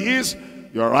 That is,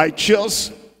 you're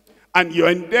righteous and you're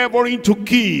endeavoring to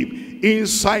keep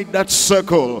inside that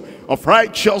circle of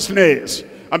righteousness.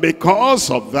 And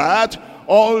because of that,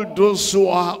 all those who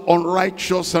are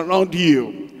unrighteous around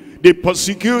you, they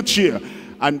persecute you.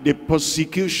 And the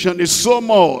persecution is so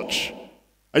much.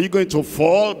 Are you going to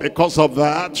fall because of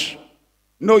that?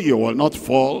 No, you will not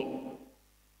fall.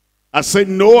 I said,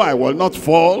 no, I will not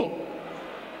fall.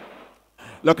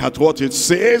 Look at what it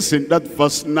says in that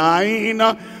verse 9.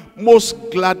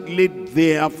 Most gladly,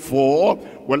 therefore,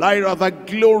 will I rather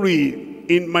glory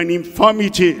in mine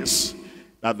infirmities,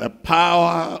 that the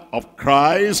power of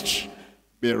Christ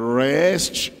be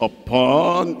rest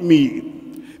upon me.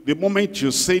 The moment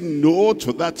you say no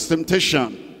to that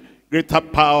temptation, greater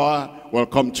power will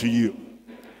come to you.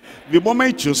 The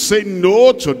moment you say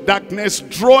no to darkness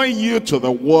drawing you to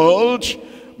the world,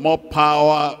 more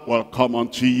power will come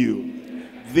unto you.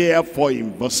 Therefore,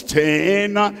 in verse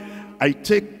 10, I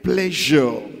take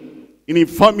pleasure in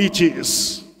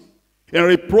infirmities, in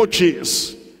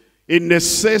reproaches, in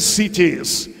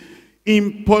necessities,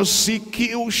 in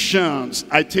persecutions.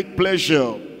 I take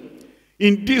pleasure.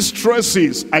 In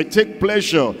distresses, I take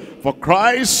pleasure for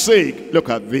Christ's sake. Look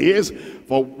at this.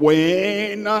 For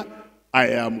when I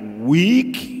am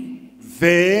weak,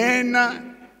 then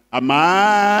am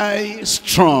I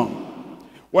strong.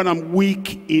 When I'm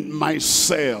weak in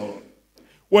myself,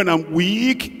 when I'm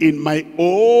weak in my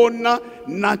own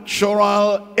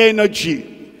natural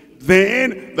energy,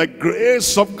 then the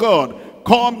grace of God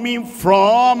coming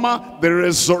from the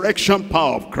resurrection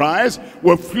power of Christ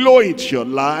will flow into your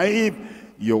life.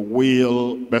 You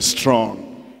will be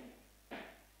strong.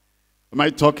 Am I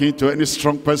talking to any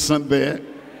strong person there?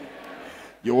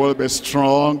 You will be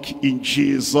strong in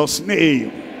Jesus'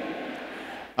 name.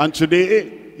 And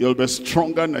today, you'll be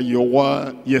stronger than you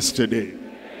were yesterday.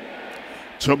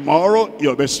 Tomorrow,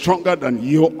 you'll be stronger than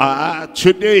you are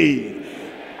today.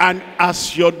 And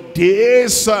as your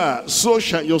days, so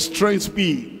shall your strength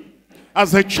be.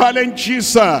 As the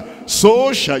challenges,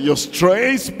 so shall your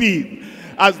strength be.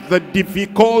 As the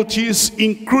difficulties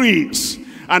increase,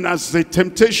 and as the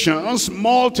temptations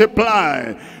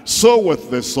multiply, so with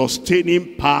the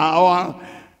sustaining power,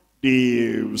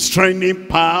 the strengthening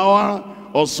power,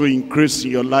 also increase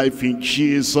in your life in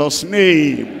Jesus'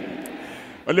 name.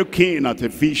 We're looking at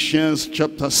Ephesians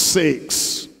chapter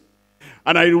 6.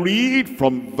 And I read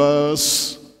from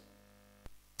verse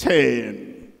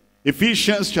 10.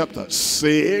 Ephesians chapter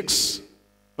 6,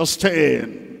 verse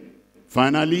 10.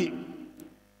 Finally,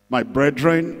 my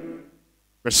brethren,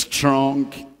 be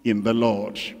strong in the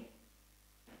Lord.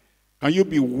 Can you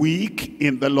be weak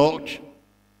in the Lord?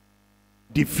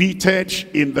 Defeated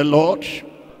in the Lord?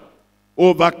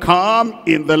 Overcome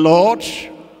in the Lord?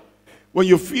 When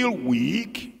you feel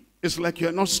weak, it's like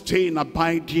you're not staying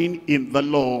abiding in the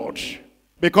Lord.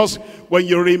 Because when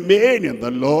you remain in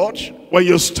the Lord, when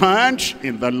you stand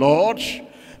in the Lord,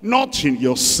 not in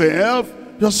yourself,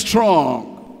 you're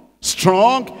strong.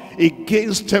 Strong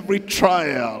against every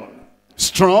trial.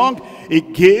 Strong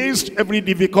against every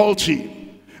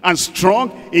difficulty. And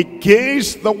strong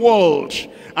against the world.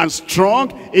 And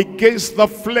strong against the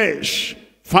flesh.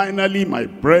 Finally, my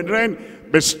brethren,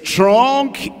 be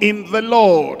strong in the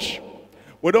Lord.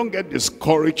 We don't get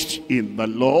discouraged in the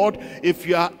Lord. If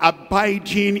you are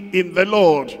abiding in the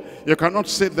Lord, you cannot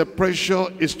say the pressure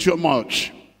is too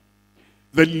much.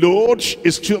 The load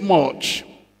is too much.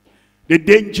 The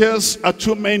dangers are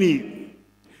too many.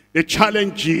 The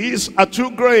challenges are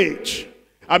too great.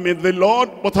 I'm in the Lord,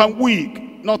 but I'm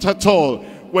weak. Not at all.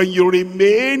 When you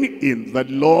remain in the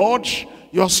Lord,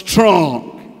 you're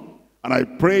strong. And I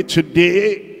pray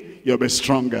today, you'll be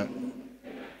stronger.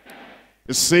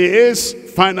 It says,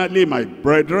 finally, my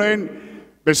brethren,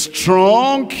 Be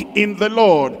strong in the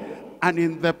Lord and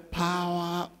in the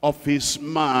power of his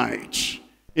might.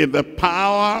 In the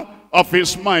power of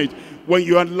his might. When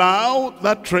you allow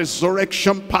that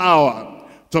resurrection power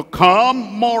to come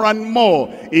more and more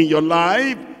in your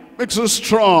life, makes you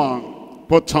strong.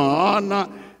 Put on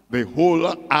the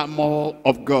whole armor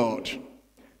of God,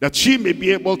 that ye may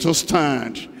be able to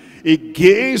stand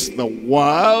against the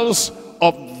wiles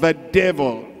of the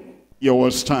devil. You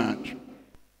will stand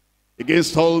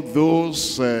against all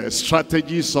those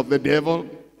strategies of the devil,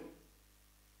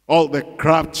 all the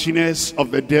craftiness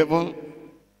of the devil,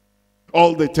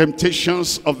 all the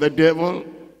temptations of the devil,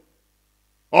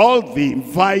 all the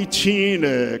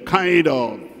inviting kind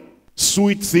of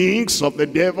sweet things of the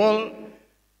devil.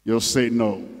 You'll say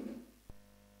no.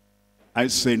 I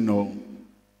say no.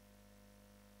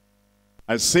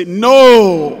 I say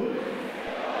no.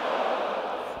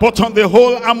 Put on the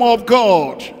whole armor of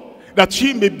God, that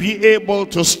ye may be able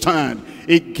to stand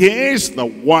against the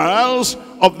wiles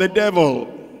of the devil.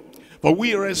 For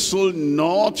we wrestle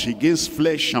not against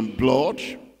flesh and blood,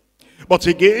 but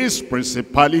against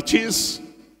principalities,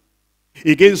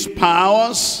 against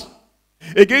powers,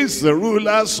 against the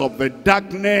rulers of the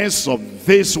darkness of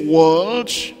this world,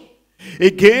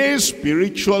 against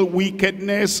spiritual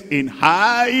wickedness in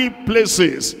high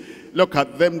places. Look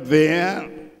at them there.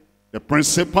 The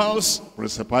principals,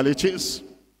 principalities,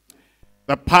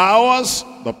 the powers,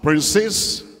 the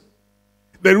princes,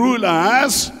 the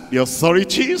rulers, the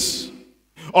authorities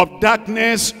of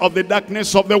darkness, of the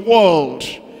darkness of the world.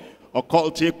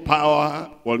 Occultic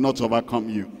power will not overcome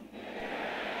you.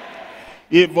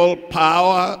 Evil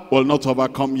power will not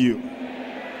overcome you.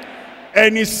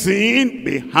 Anything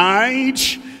behind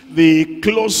the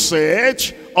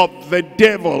closet of the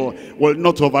devil will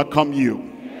not overcome you.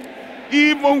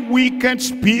 Even wicked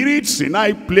spirits in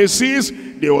high places,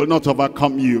 they will not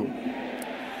overcome you.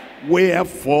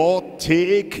 Wherefore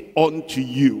take unto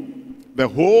you the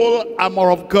whole armor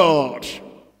of God,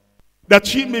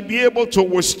 that ye may be able to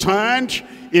withstand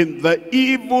in the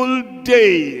evil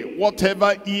day.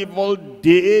 Whatever evil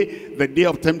day, the day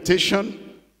of temptation,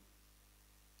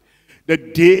 the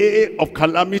day of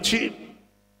calamity,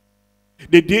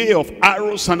 the day of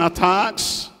arrows and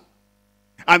attacks,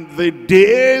 and the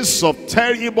days of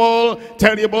terrible,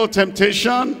 terrible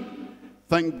temptation.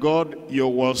 Thank God you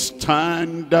will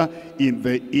stand in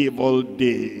the evil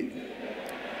day.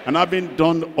 And having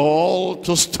done all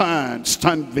to stand,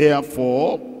 stand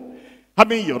therefore,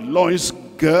 having your loins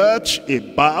girt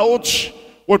about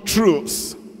with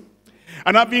truth,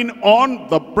 and having on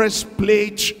the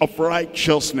breastplate of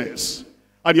righteousness,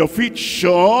 and your feet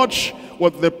shod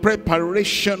with the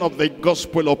preparation of the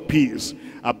gospel of peace.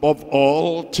 Above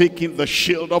all, taking the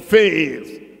shield of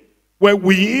faith,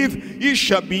 wherewith ye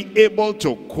shall be able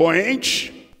to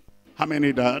quench. How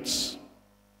many darts?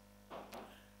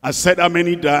 I said how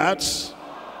many darts?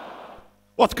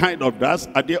 What kind of darts?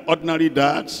 Are they ordinary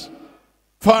darts?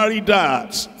 Fiery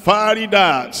darts, fiery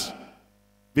darts.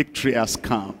 Victory has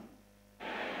come.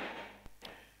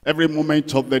 Every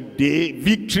moment of the day,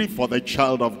 victory for the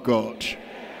child of God.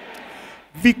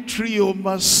 Victory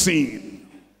over sin.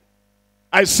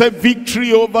 I said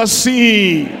victory over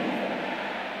sin.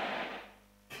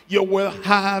 You will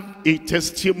have a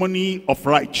testimony of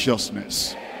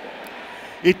righteousness.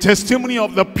 A testimony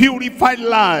of the purified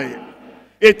life.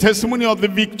 A testimony of the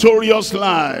victorious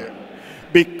life.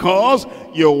 Because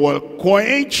you will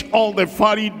quench all the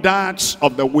fiery darts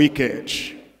of the wicked.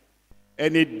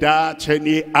 Any dart,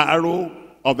 any arrow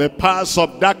of the powers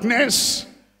of darkness,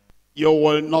 you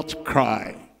will not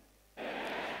cry.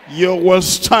 You will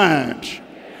stand.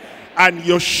 And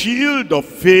your shield of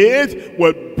faith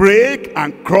will break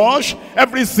and crush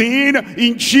everything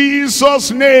in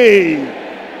Jesus' name.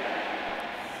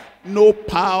 No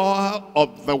power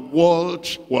of the world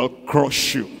will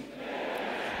crush you.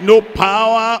 No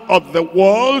power of the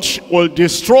world will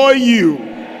destroy you.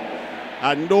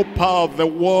 And no power of the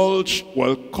world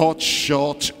will cut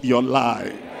short your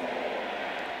life.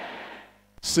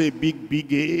 Say big,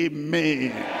 big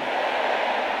amen.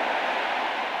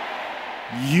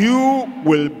 You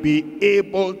will be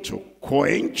able to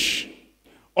quench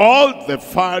all the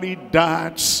fiery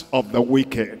darts of the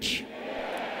wicked.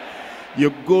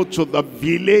 You go to the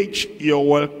village, you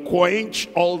will quench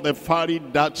all the fiery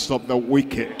darts of the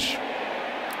wicked.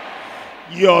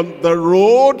 You're on the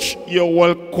road, you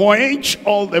will quench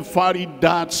all the fiery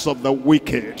darts of the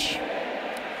wicked.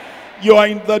 You are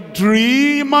in the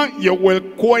dream, you will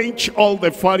quench all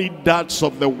the fiery darts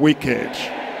of the wicked.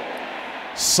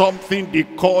 Something they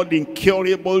call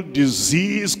incurable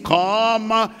disease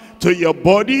come to your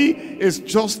body is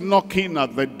just knocking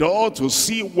at the door to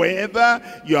see whether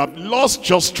you have lost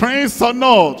your strength or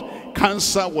not.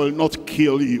 Cancer will not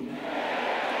kill you.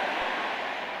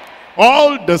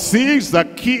 All the things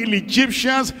that kill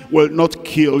Egyptians will not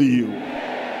kill you.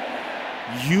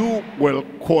 You will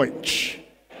quench.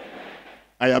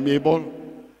 I am able.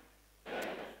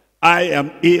 I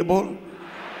am able.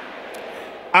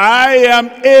 I am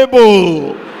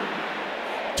able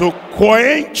to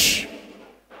quench.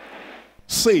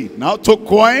 Say now, to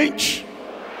quench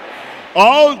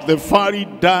all the fiery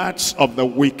darts of the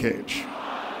wicked.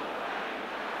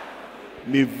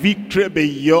 May victory be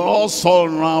yours all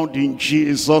round in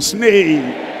Jesus'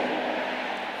 name.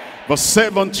 Verse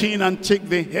 17, and take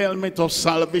the helmet of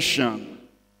salvation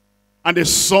and the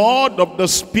sword of the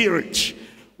Spirit,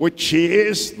 which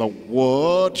is the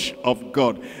word of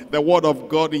God. The word of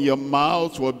God in your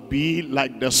mouth will be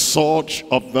like the sword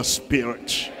of the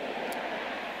Spirit.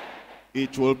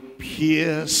 It will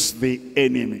pierce the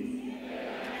enemy.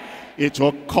 It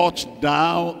will cut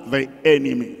down the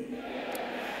enemy.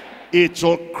 It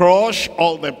will crush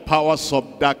all the powers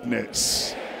of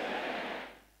darkness.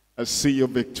 I see you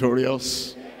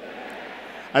victorious.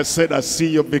 I said, I see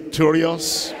you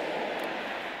victorious.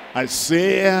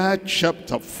 Isaiah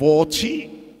chapter 40.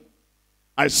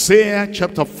 Isaiah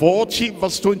chapter 40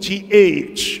 verse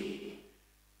 28.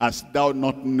 Hast thou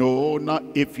not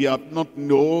known? If you have not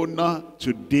known,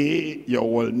 today you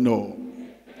will know.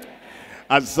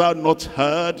 Hast thou not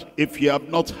heard? If you have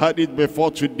not heard it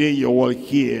before, today you will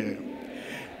hear.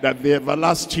 That the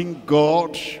everlasting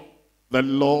God, the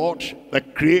Lord, the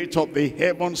creator of the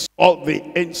heavens, all the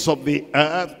ends of the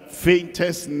earth,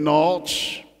 fainteth not,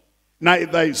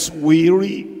 neither is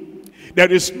weary.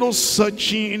 There is no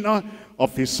searching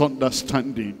of his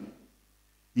understanding.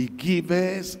 He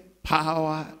giveth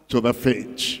power to the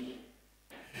faint.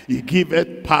 He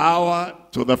giveth power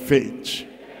to the faint.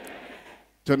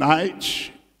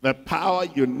 Tonight, the power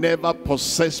you never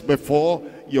possessed before,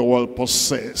 you will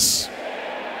possess.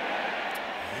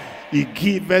 He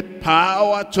giveth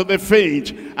power to the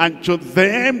faint, and to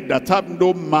them that have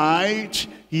no might,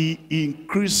 he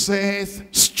increaseth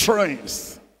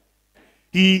strength.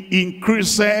 He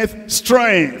increaseth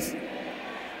strength.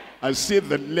 I see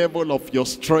the level of your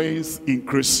strength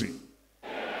increasing.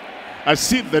 I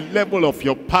see the level of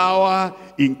your power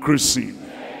increasing.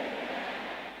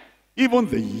 Even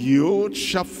the youth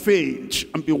shall faint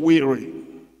and be weary,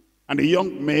 and the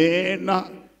young men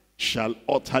shall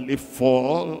utterly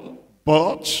fall.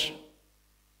 But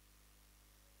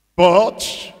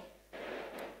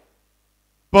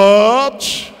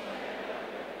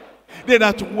they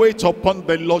that wait upon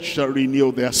the Lord shall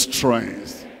renew their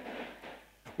strength.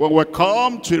 When we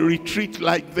come to a retreat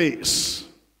like this,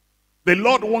 the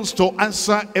Lord wants to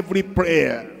answer every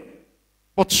prayer.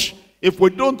 But if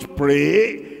we don't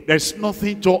pray, there's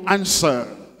nothing to answer.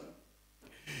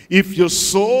 If you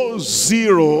sow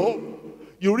 0,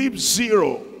 you reap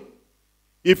 0.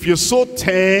 If you sow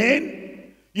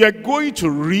 10, you are going to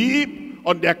reap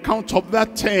on the account of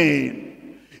that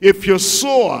 10. If you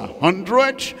sow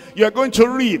 100, you are going to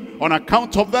reap on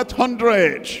account of that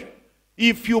 100.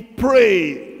 If you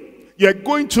pray, you are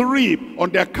going to reap on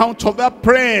the account of that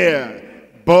prayer.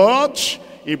 But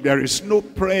if there is no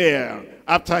prayer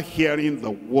after hearing the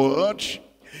word,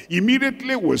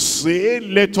 immediately we say,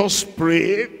 let us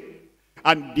pray,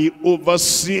 and the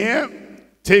overseer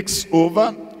takes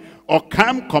over, or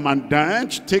camp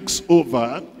commandant takes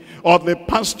over, or the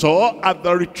pastor at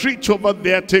the retreat over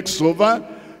there takes over.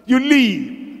 You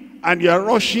leave and you're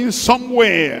rushing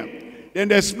somewhere, then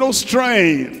there's no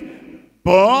strength.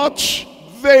 But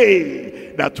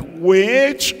they that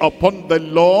wait upon the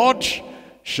Lord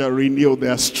shall renew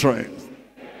their strength.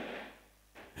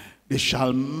 They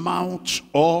shall mount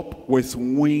up with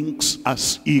wings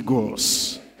as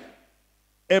eagles.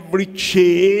 Every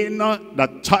chain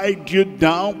that tied you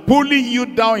down, pulling you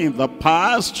down in the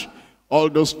past, all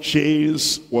those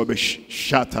chains will be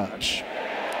shattered.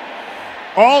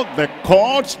 All the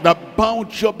cords that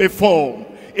bound you before,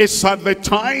 it's at the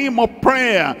time of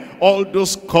prayer, all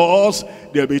those cords,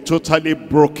 they'll be totally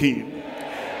broken.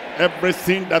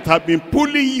 Everything that had been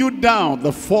pulling you down,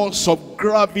 the force of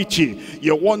gravity,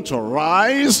 you want to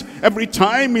rise, every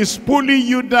time it's pulling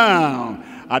you down.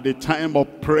 At the time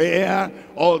of prayer,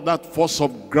 all that force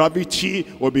of gravity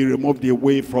will be removed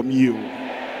away from you.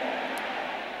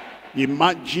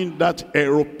 Imagine that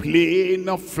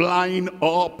aeroplane flying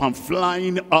up and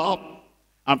flying up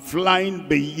and flying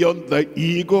beyond the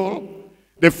eagle.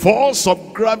 The force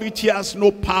of gravity has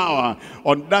no power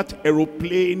on that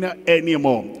aeroplane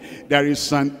anymore. There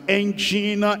is an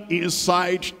engine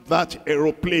inside that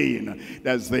aeroplane.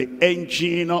 That's the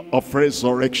engine of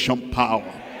resurrection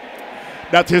power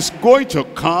that is going to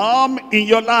come in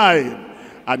your life.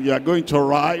 And you are going to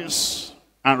rise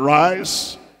and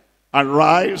rise and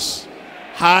rise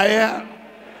higher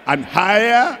and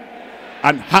higher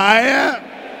and higher.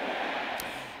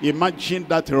 Imagine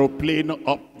that aeroplane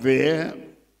up there.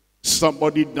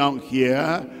 Somebody down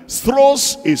here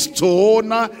throws a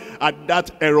stone at that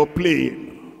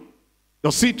aeroplane.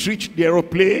 Does it reach the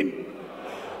aeroplane?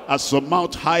 As you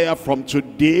mount higher from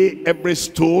today, every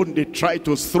stone they try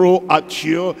to throw at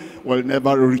you will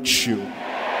never reach you.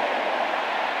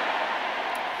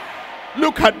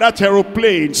 Look at that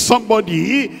aeroplane.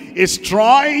 Somebody is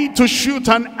trying to shoot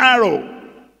an arrow,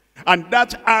 and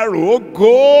that arrow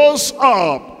goes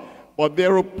up. But the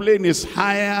aeroplane is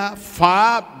higher,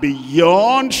 far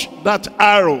beyond that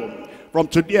arrow. From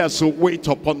today, as you wait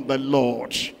upon the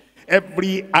Lord,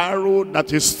 every arrow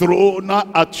that is thrown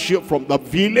at you from the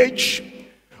village,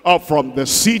 or from the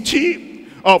city,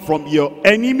 or from your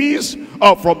enemies,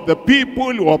 or from the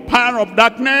people who are power of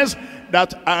darkness,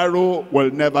 that arrow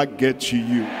will never get to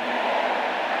you.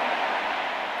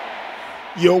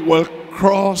 You will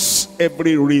cross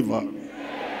every river.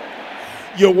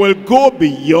 You will go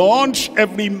beyond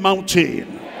every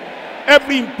mountain.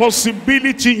 Every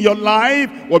impossibility in your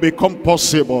life will become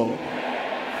possible.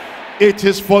 It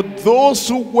is for those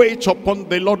who wait upon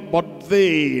the Lord, but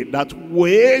they that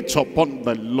wait upon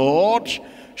the Lord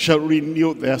shall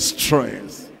renew their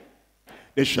strength.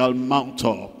 They shall mount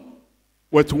up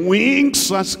with wings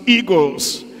as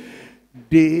eagles.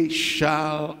 They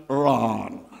shall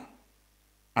run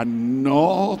and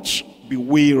not be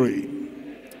weary.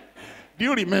 Do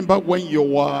you remember when you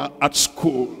were at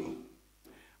school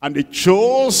and they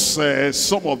chose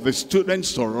some of the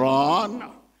students to run,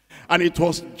 and it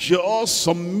was just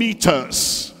some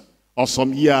meters or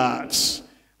some yards,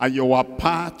 and you were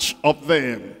part of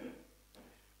them?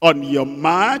 On your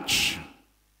march,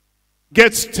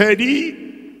 get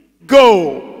steady,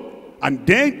 go. And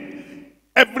then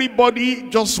everybody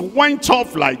just went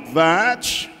off like that,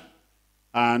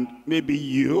 and maybe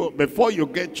you, before you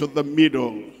get to the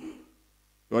middle,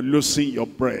 you're losing your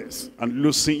breath and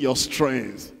losing your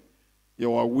strength.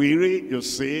 You are weary, you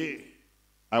say,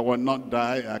 I will not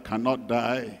die, I cannot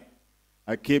die.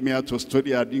 I came here to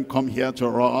study, I didn't come here to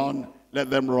run. Let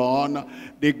them run.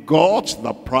 They got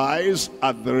the prize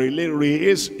at the relay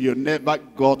race. You never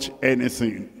got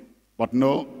anything. But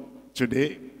no,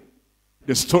 today,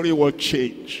 the story will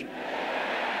change.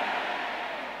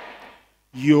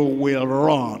 You will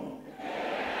run.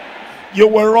 You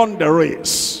will run the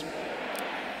race.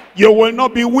 You will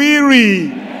not be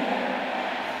weary.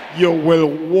 You will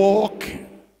walk.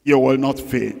 You will not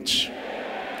faint.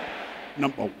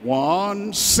 Number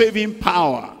one, saving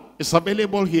power is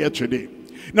available here today.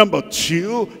 Number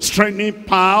two, strengthening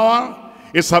power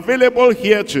is available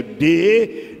here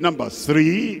today. Number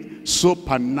three,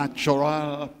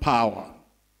 supernatural power.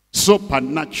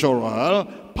 Supernatural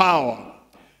power.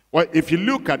 Well, if you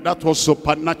look at that word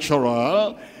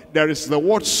supernatural, there is the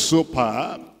word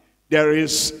super, there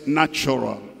is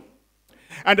natural.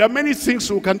 And there are many things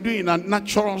we can do in a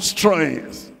natural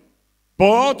strength.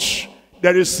 But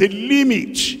there is a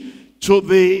limit to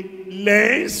the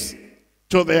length,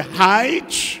 to the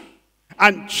height,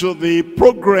 and to the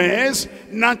progress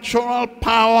natural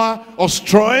power or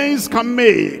strength can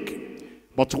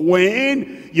make. But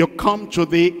when you come to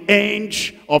the end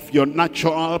of your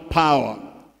natural power,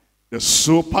 the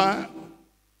super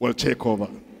will take over.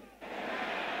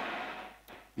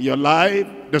 In your life,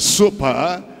 the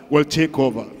super will take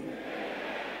over.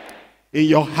 In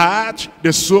your heart,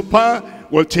 the super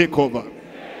will take over.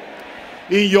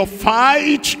 In your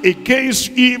fight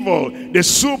against evil, the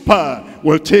super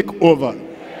will take over.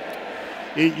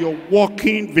 In your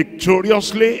walking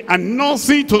victoriously and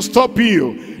nothing to stop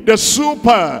you, the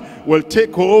super will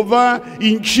take over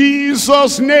in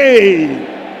Jesus' name.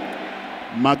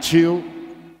 Matthew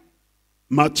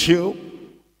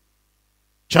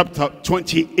chapter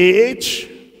 28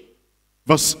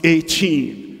 verse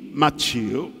 18.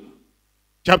 Matthew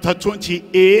chapter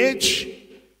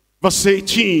 28 verse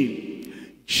 18.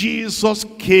 Jesus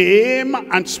came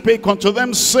and spake unto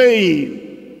them,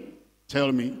 saying,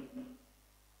 tell me,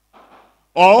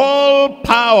 all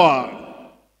power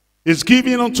is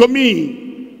given unto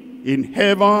me in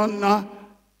heaven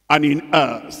and in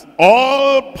earth.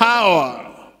 All power.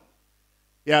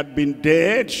 He had been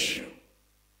dead,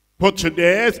 put to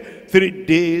death 3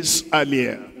 days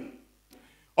earlier.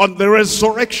 On the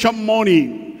resurrection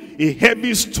morning, a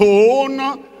heavy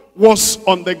stone was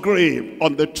on the grave,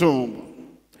 on the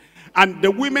tomb. And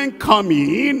the women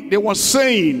coming, they were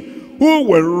saying, who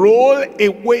will roll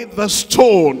away the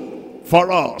stone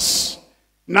for us?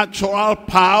 Natural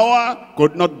power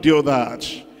could not do that.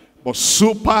 But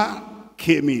super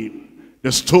came in.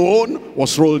 The stone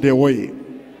was rolled away.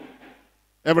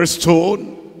 Every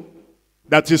stone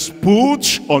that is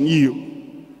put on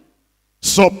you,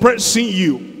 suppressing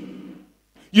you.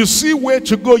 You see where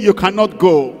to go, you cannot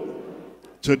go.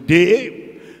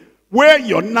 Today, where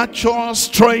your natural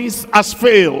strength has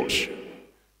failed,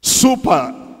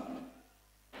 super.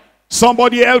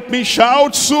 Somebody help me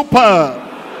shout, super.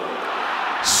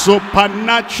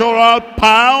 Supernatural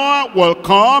power will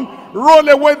come. Roll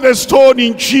away the stone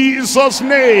in Jesus'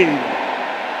 name.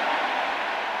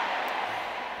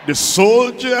 The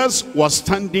soldiers were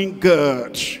standing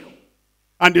guard,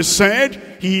 and they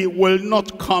said, he will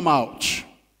not come out.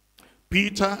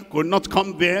 Peter could not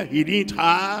come there. He didn't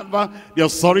have the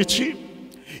authority.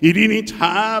 He didn't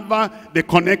have the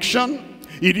connection.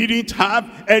 He didn't have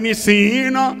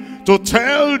anything to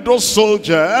tell those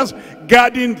soldiers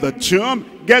guarding the tomb,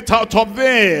 get out of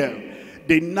there.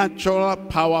 The natural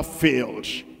power failed,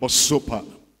 but super.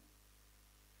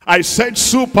 I said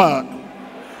super.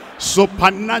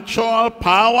 Supernatural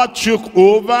power took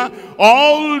over.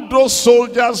 All those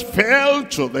soldiers fell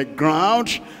to the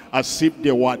ground as if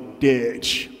they were dead.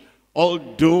 All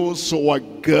those who were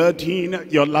guarding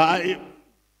your life,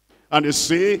 and they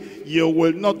say, you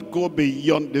will not go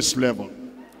beyond this level.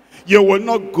 You will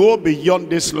not go beyond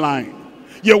this line.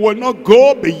 You will not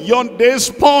go beyond this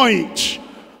point.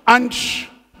 And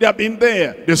they have been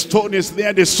there. The stone is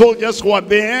there. The soldiers were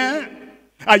there.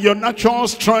 And your natural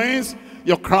strength,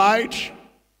 you cried,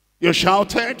 you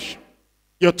shouted,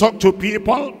 you talked to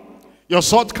people, you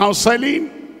sought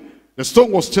counseling. The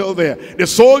stone was still there. The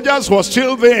soldiers were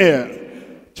still there.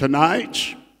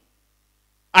 Tonight,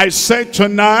 I said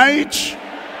tonight,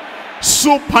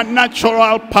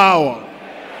 supernatural power.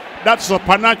 That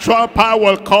supernatural power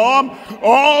will come.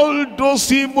 All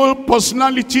those evil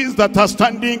personalities that are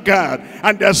standing guard,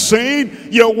 and they're saying,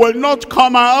 you will not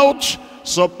come out.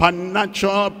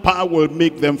 Supernatural power will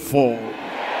make them fall.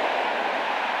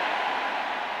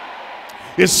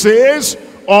 It says,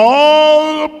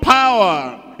 all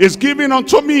power is given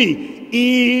unto me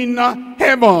in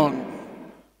heaven.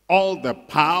 All the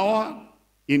power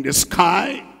in the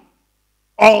sky,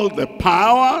 all the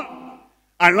power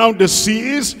around the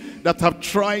seas that have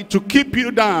tried to keep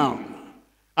you down.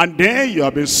 And then you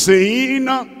have been saying,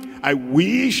 I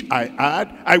wish I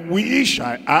had, I wish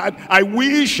I had, I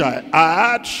wish I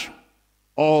had.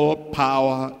 All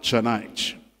power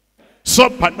tonight,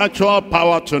 supernatural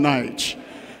power tonight,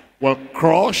 will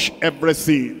crush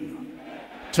everything.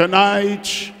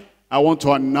 Tonight, I want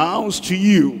to announce to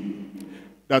you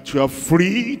that you are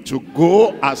free to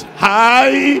go as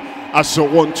high as you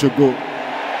want to go.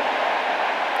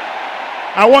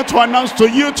 I want to announce to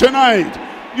you tonight,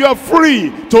 you are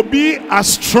free to be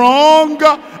as strong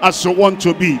as you want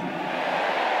to be.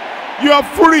 You are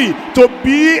free to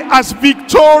be as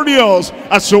victorious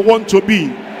as you want to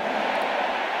be.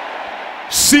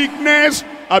 Sickness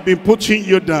have been putting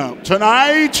you down.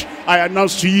 Tonight, I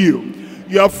announce to you,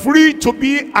 you are free to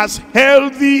be as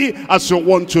healthy as you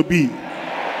want to be.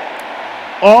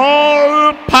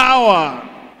 All power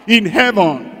in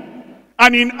heaven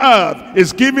and in earth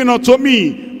is given unto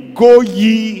me. Go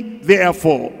ye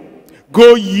therefore.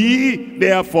 Go ye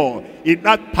therefore. In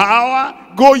that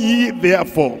power, go ye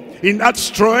therefore. In that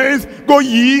strength, go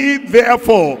ye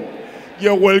therefore.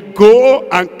 You will go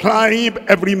and climb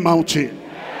every mountain.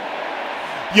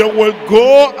 You will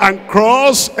go and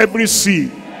cross every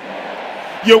sea.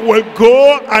 You will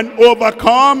go and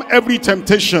overcome every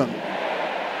temptation.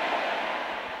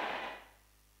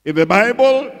 In the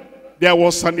Bible, there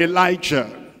was an Elijah.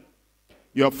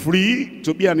 You are free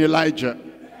to be an Elijah.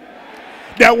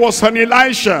 There was an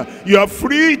Elisha. You are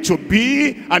free to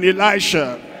be an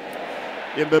Elisha.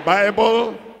 In the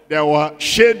Bible, there were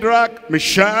Shadrach,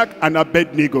 Meshach, and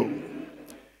Abednego.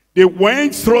 They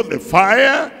went through the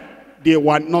fire. They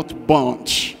were not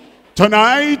burnt.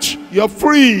 Tonight, you're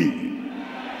free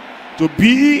to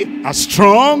be as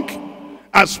strong,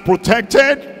 as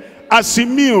protected, as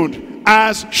immune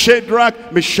as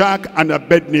Shadrach, Meshach, and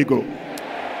Abednego.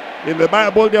 In the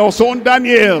Bible, there was one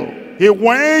Daniel. He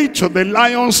went to the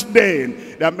lion's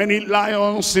den. There are many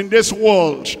lions in this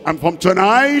world. And from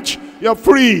tonight, you're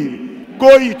free.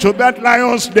 Go into that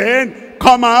lion's den.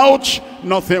 Come out.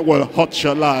 Nothing will hurt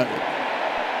your life.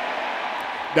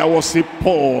 There was a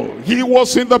Paul. He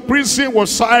was in the prison with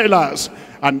Silas.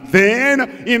 And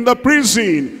then in the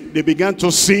prison, they began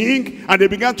to sing, and they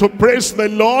began to praise the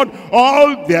Lord.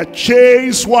 All their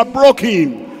chains were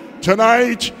broken.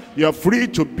 Tonight, you're free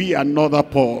to be another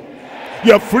Paul.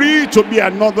 You're free to be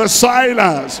another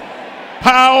Silas.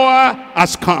 Power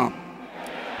has come.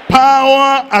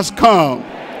 Power has come.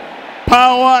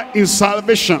 Power in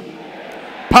salvation.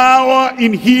 Power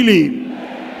in healing.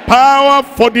 Power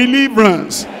for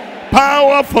deliverance.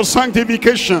 Power for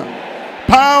sanctification.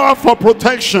 Power for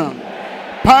protection.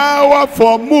 Power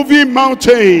for moving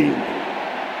mountain.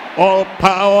 All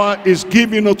power is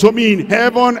given unto me in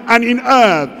heaven and in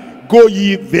earth. Go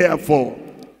ye therefore.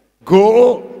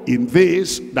 Go in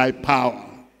this thy power.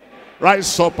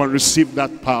 Rise up and receive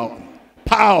that power.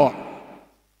 Power.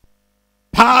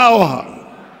 Power.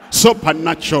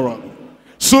 Supernatural.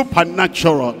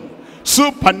 Supernatural.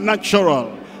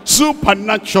 Supernatural.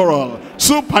 Supernatural.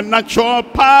 Supernatural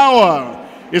power.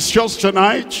 It's just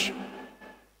tonight.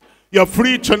 You're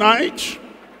free tonight.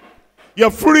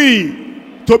 You're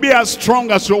free to be as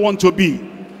strong as you want to be.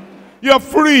 You're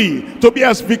free to be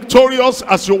as victorious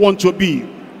as you want to be.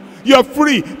 You're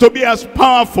free to be as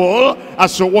powerful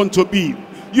as you want to be.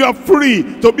 You're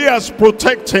free to be as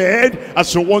protected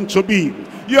as you want to be.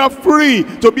 You're free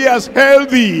to be as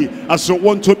healthy as you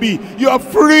want to be. You're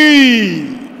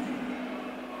free.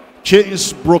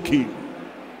 Chains broken.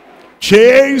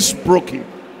 Chains broken.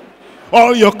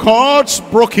 All your cords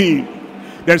broken.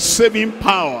 There's saving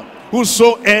power.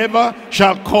 Whosoever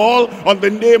shall call on the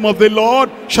name of the Lord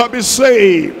shall be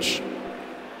saved.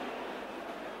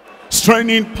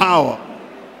 Strengthening power.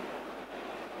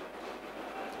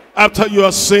 After you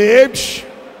are saved,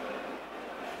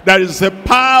 there is the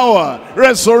power,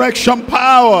 resurrection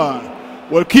power,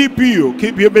 will keep you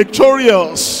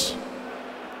victorious.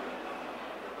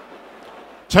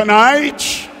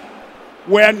 Tonight,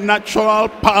 where natural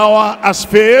power has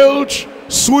failed,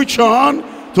 switch on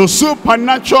to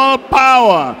supernatural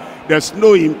power. There's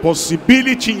no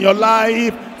impossibility in your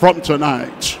life from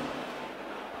tonight.